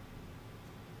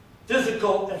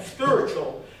 physical and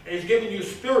spiritual. And he's giving you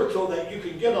spiritual that you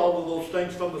can get all of those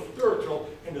things from the spiritual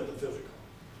into the physical.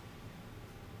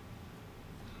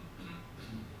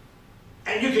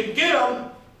 And you can get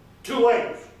them two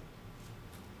ways.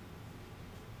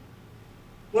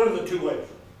 What are the two ways?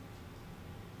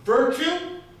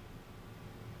 Virtue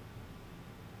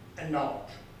and knowledge.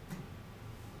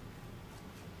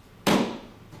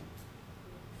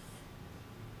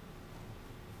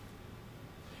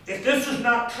 If this is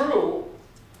not true,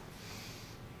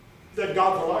 then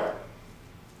God's a liar.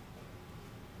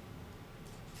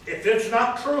 If it's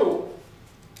not true,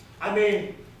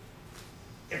 if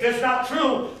it's not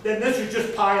true, then this is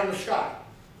just pie in the sky.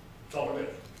 That's all it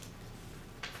is.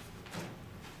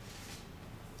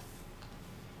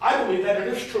 I believe that it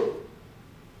is true.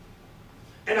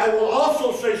 And I will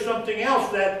also say something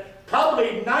else, that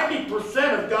probably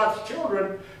 90% of God's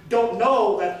children don't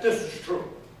know that this is true.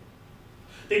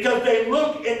 Because they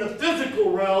look in the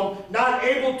physical realm, not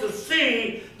able to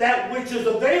see that which is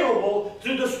available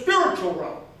through the spiritual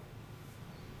realm.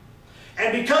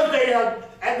 And because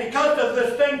of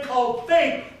this thing called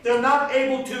faith, they're not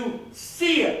able to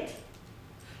see it.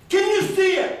 Can you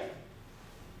see it?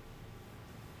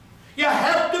 You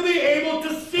have to be able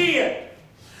to see it.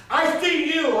 I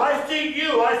see you, I see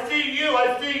you, I see you,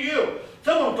 I see you.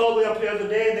 Someone called me up the other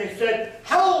day and they said,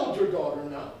 how old's your daughter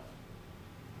now?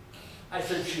 I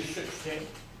said, she's 16.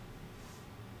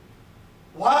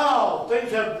 Wow, things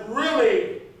have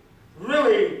really,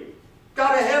 really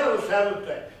got ahead of us, haven't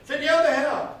they? I said, yeah, they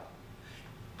have.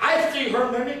 I see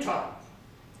her many times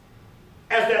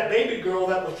as that baby girl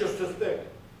that was just this big.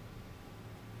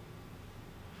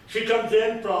 She comes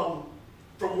in from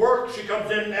work, she comes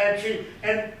in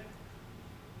and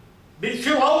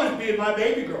she'll always be my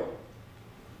baby girl.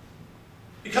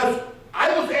 Because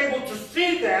I was able to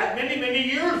see that many, many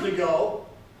years ago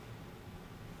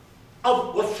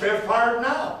of what's transpired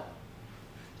now.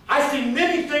 I see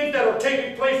many things that are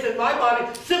taking place in my body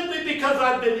simply because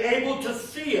I've been able to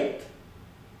see it.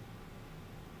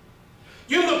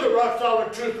 You look at Rock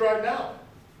Solid Truth right now,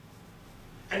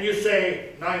 and you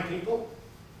say, 9 people?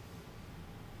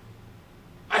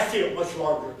 I see it much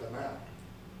larger than that.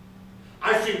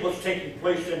 I see what's taking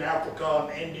place in Africa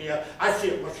and India. I see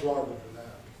it much larger than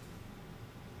that.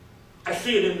 I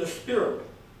see it in the spirit.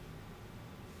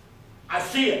 I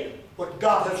see it, what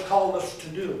God has called us to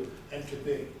do and to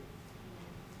be.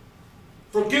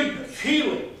 Forgiveness,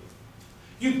 healing.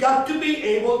 You've got to be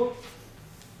able,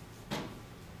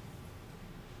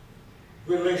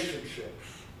 relationships.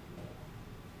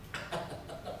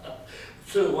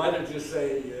 So why did you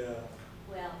say, Well,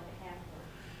 we have one.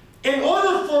 in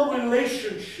order for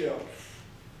relationships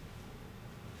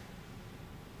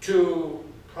to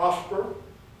prosper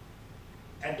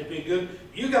and to be good,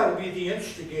 you got to be the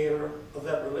instigator of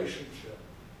that relationship.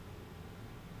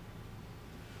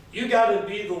 You got to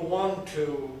be the one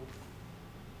to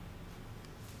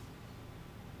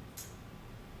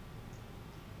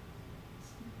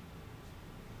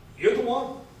you're the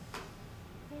one.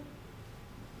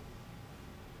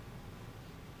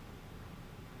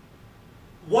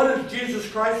 What is Jesus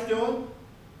Christ doing?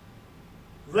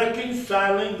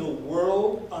 Reconciling the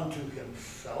world unto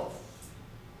himself.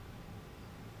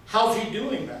 How's he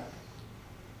doing that?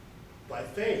 By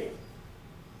faith.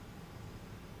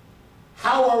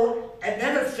 And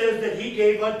then it says that he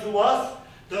gave unto us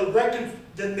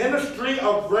the ministry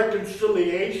of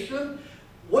reconciliation.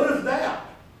 What is that?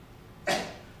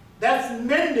 That's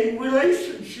mending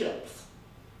relationships.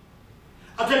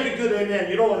 I'll take a good amen.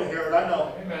 You don't want to hear it, I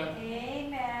know. Amen.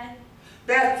 Amen.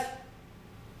 That's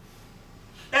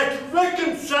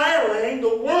reconciling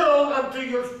the world unto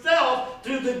yourself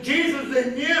through the Jesus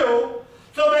in you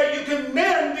so that you can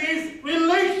mend these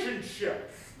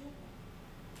relationships.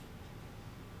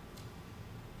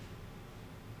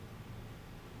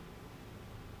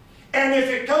 And if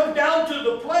it comes down to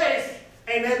the place,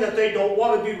 amen, that they don't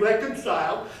want to be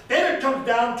reconciled, then it comes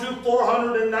down to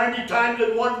 490 times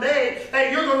in one day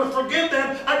that you're going to forgive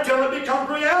them until it becomes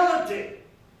reality.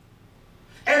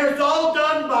 And it's all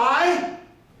done by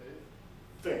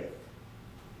faith.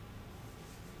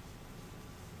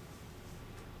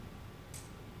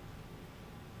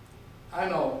 I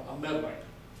know, I'm meddling.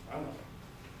 I know.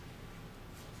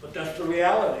 But that's the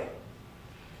reality.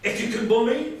 If you can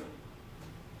believe,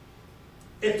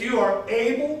 if you are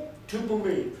able to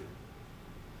believe,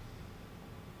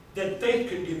 then faith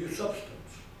can give you substance.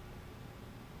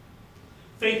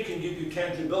 Faith can give you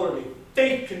tangibility.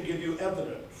 Faith can give you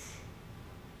evidence.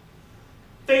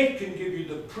 Faith can give you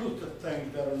the proof of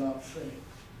things that are not seen.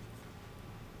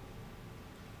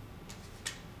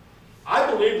 I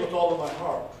believe with all of my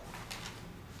heart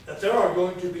that there are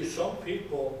going to be some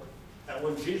people that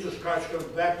when Jesus Christ comes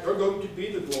back, they're going to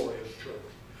be the glorious church.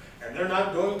 And they're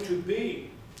not going to be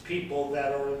people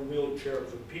that are in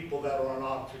wheelchairs and people that are on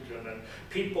oxygen and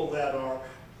people that are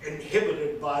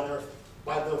inhibited by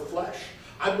their flesh.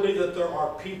 I believe that there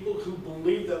are people who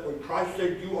believe that when Christ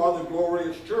said, "You are the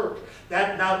glorious church,"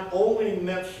 that not only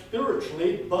meant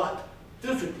spiritually, but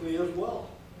physically as well.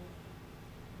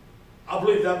 I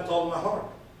believe that with all my heart.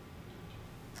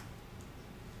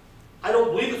 I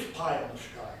don't believe it's pie in the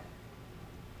sky.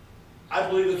 I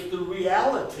believe it's the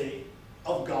reality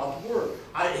of God's Word.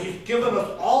 He's given us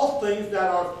all things that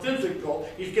are physical.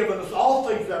 He's given us all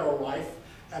things that are life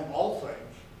and all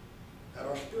things that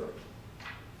are spirit.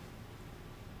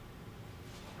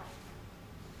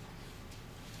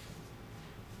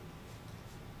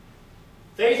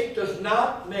 Faith does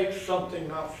not make something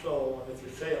not so, and if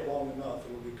you say it long enough,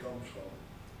 it will become so.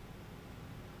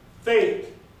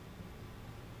 Faith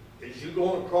is you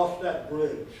going across that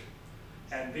bridge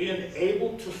and being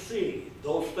able to see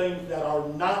those things that are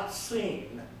not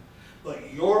seen,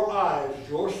 but your eyes,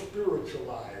 your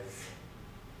spiritual eyes,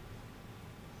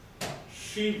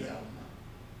 see them,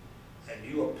 and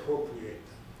you appropriate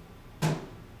them.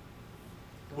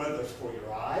 Whether it's for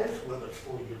your eyes, whether it's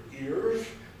for your ears,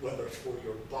 whether it's for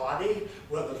your body,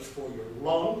 whether it's for your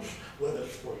lungs, whether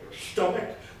it's for your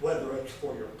stomach, whether it's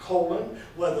for your colon,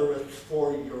 whether it's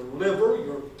for your liver,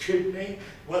 your kidney,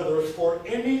 whether it's for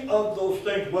any of those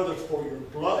things, whether it's for your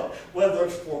blood, whether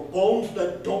it's for bones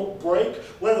that don't break,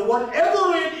 whether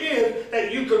whatever it is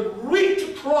that you can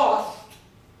reach across.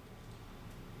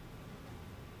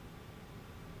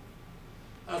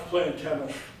 I was playing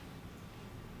tennis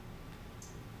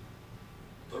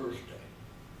Thursday.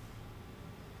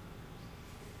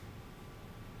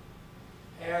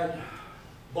 And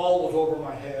ball was over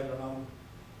my head, and I'm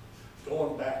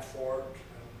going back for it.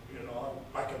 And, you know,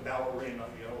 I'm like a ballerina,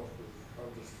 you know,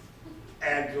 I'm just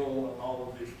agile and all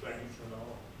of these things, you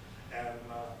know. And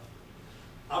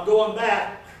I'm going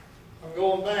back.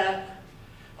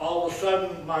 All of a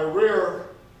sudden, my rear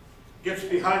gets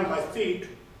behind my feet.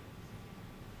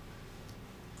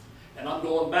 And I'm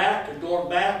going back, and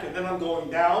then I'm going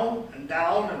down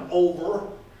and over.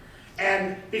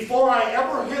 And before I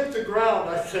ever hit the ground,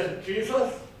 I said,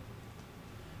 "Jesus,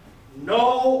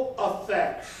 no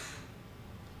effects."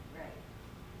 Right.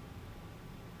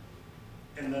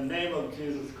 In the name of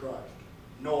Jesus Christ,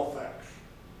 no effects.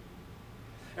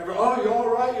 Oh, you all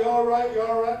right? You all right? You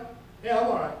all right? Yeah, I'm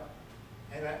all right.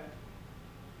 Amen.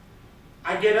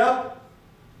 I get up,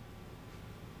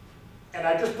 and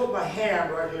I just put my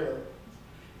hand right here,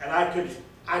 and I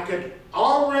could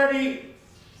already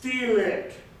feel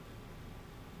it.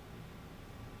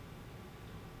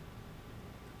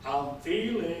 I'm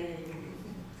feeling,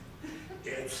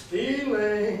 it's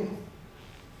feeling.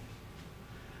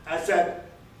 I said,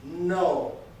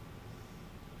 "No,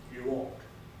 you won't."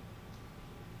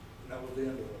 And that was the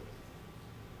end of it.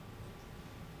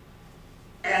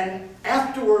 And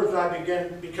afterwards I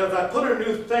began, because I put a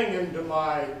new thing into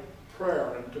my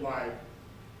prayer, into my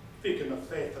speaking of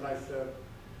faith, and I said,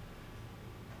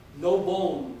 "No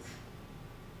bones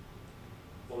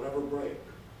will ever break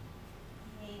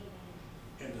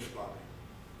in this body.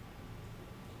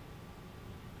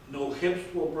 No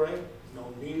hips will break, no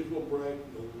knees will break,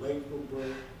 no legs will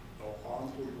break, no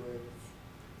arms will break,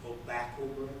 no back will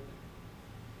break.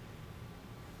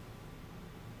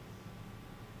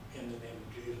 In the name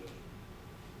of Jesus."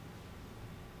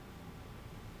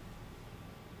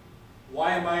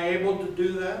 Why am I able to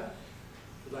do that?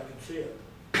 Because I can see it.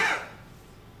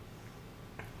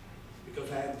 Because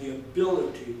I have the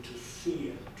ability to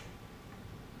see it.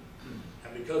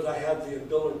 And because I have the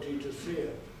ability to see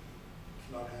it,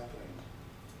 it's not happening.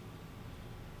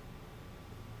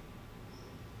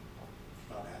 It's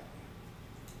not happening.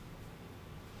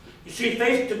 You see,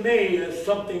 faith to me is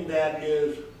something that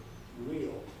is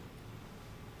real.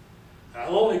 I've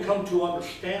only come to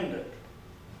understand it,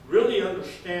 really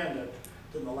understand it,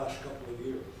 in the last couple of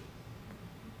years.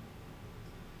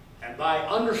 And by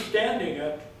understanding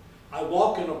it, I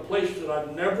walk in a place that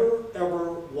I've never,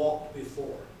 ever walked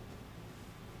before.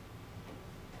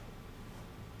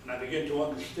 And I begin to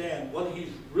understand what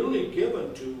He's really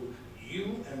given to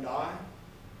you and I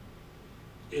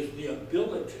is the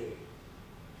ability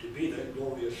to be that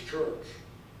glorious church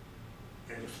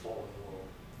in this fallen world.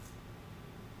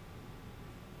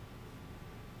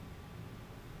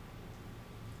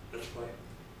 Let's pray.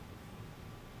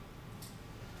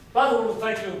 Father, I want to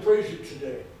thank you and praise you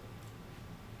today.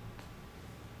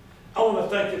 I want to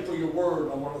thank you for your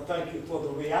word. I want to thank you for the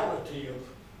reality of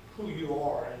who you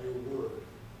are and your word.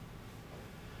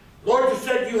 Lord, you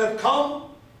said you have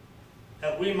come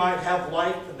that we might have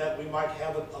life and that we might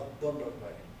have it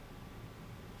abundantly.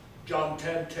 John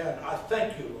 10:10. I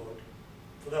thank you, Lord,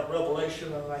 for that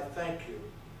revelation, and I thank you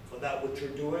for that which you're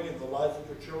doing in the lives of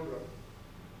your children.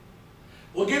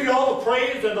 We'll give you all the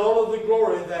praise and all of the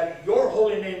glory that your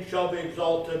holy name shall be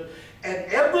exalted, and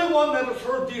everyone that has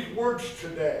heard these words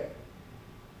today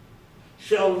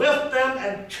shall lift them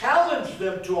and challenge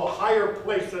them to a higher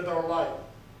place in their life,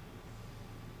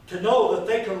 to know that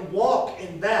they can walk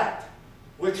in that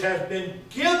which has been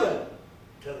given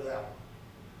to them,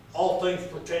 all things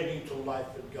pertaining to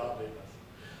life and godliness.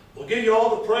 We'll give you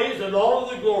all the praise and all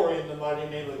of the glory in the mighty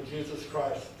name of Jesus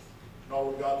Christ. And all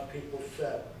of God's people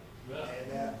said, amen.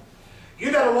 Amen.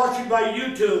 You that are watching by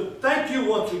YouTube, thank you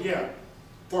once again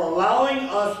for allowing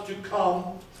us to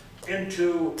come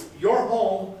into your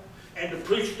home and to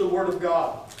preach the Word of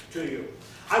God to you.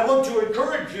 I want to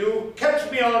encourage you, catch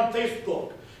me on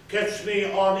Facebook, catch me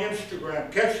on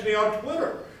Instagram, catch me on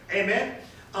Twitter, amen.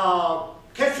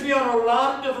 Catch me on a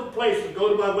lot of different places. Go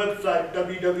to my website,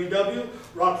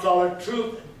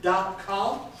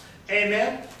 www.rocksolidtruth.com,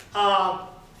 amen.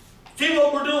 See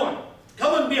what we're doing.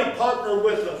 Come and be a partner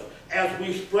with us as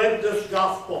we spread this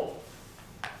gospel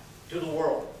to the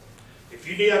world. If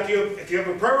you have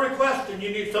a prayer request and you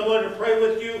need someone to pray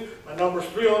with you, my number is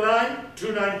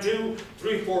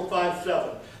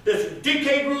 309-292-3457. This is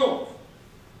DK Grooms.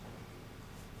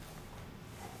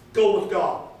 Go with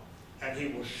God, and He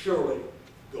will surely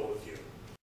go with you.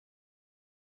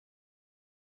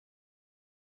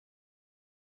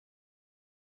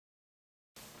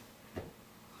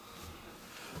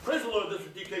 Praise the Lord, this is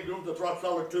DK Grooms with Rock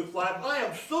Solid Truth Live. I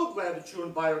am so glad that you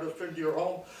invited us into your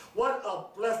home. What a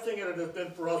blessing it has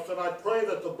been for us, and I pray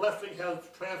that the blessing has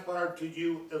transpired to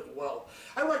you as well.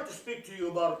 I'd like to speak to you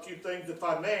about a few things, if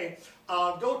I may.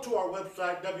 Go to our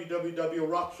website,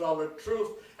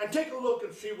 www.rocksolidtruth, and take a look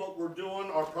and see what we're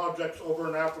doing, our projects over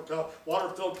in Africa, water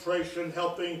filtration,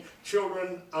 helping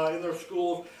children in their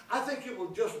schools. I think it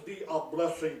will just be a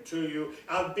blessing to you.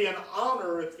 It would be an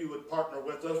honor if you would partner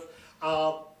with us.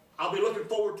 I'll be looking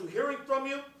forward to hearing from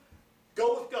you.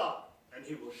 Go with God, and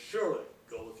He will surely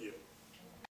go with you.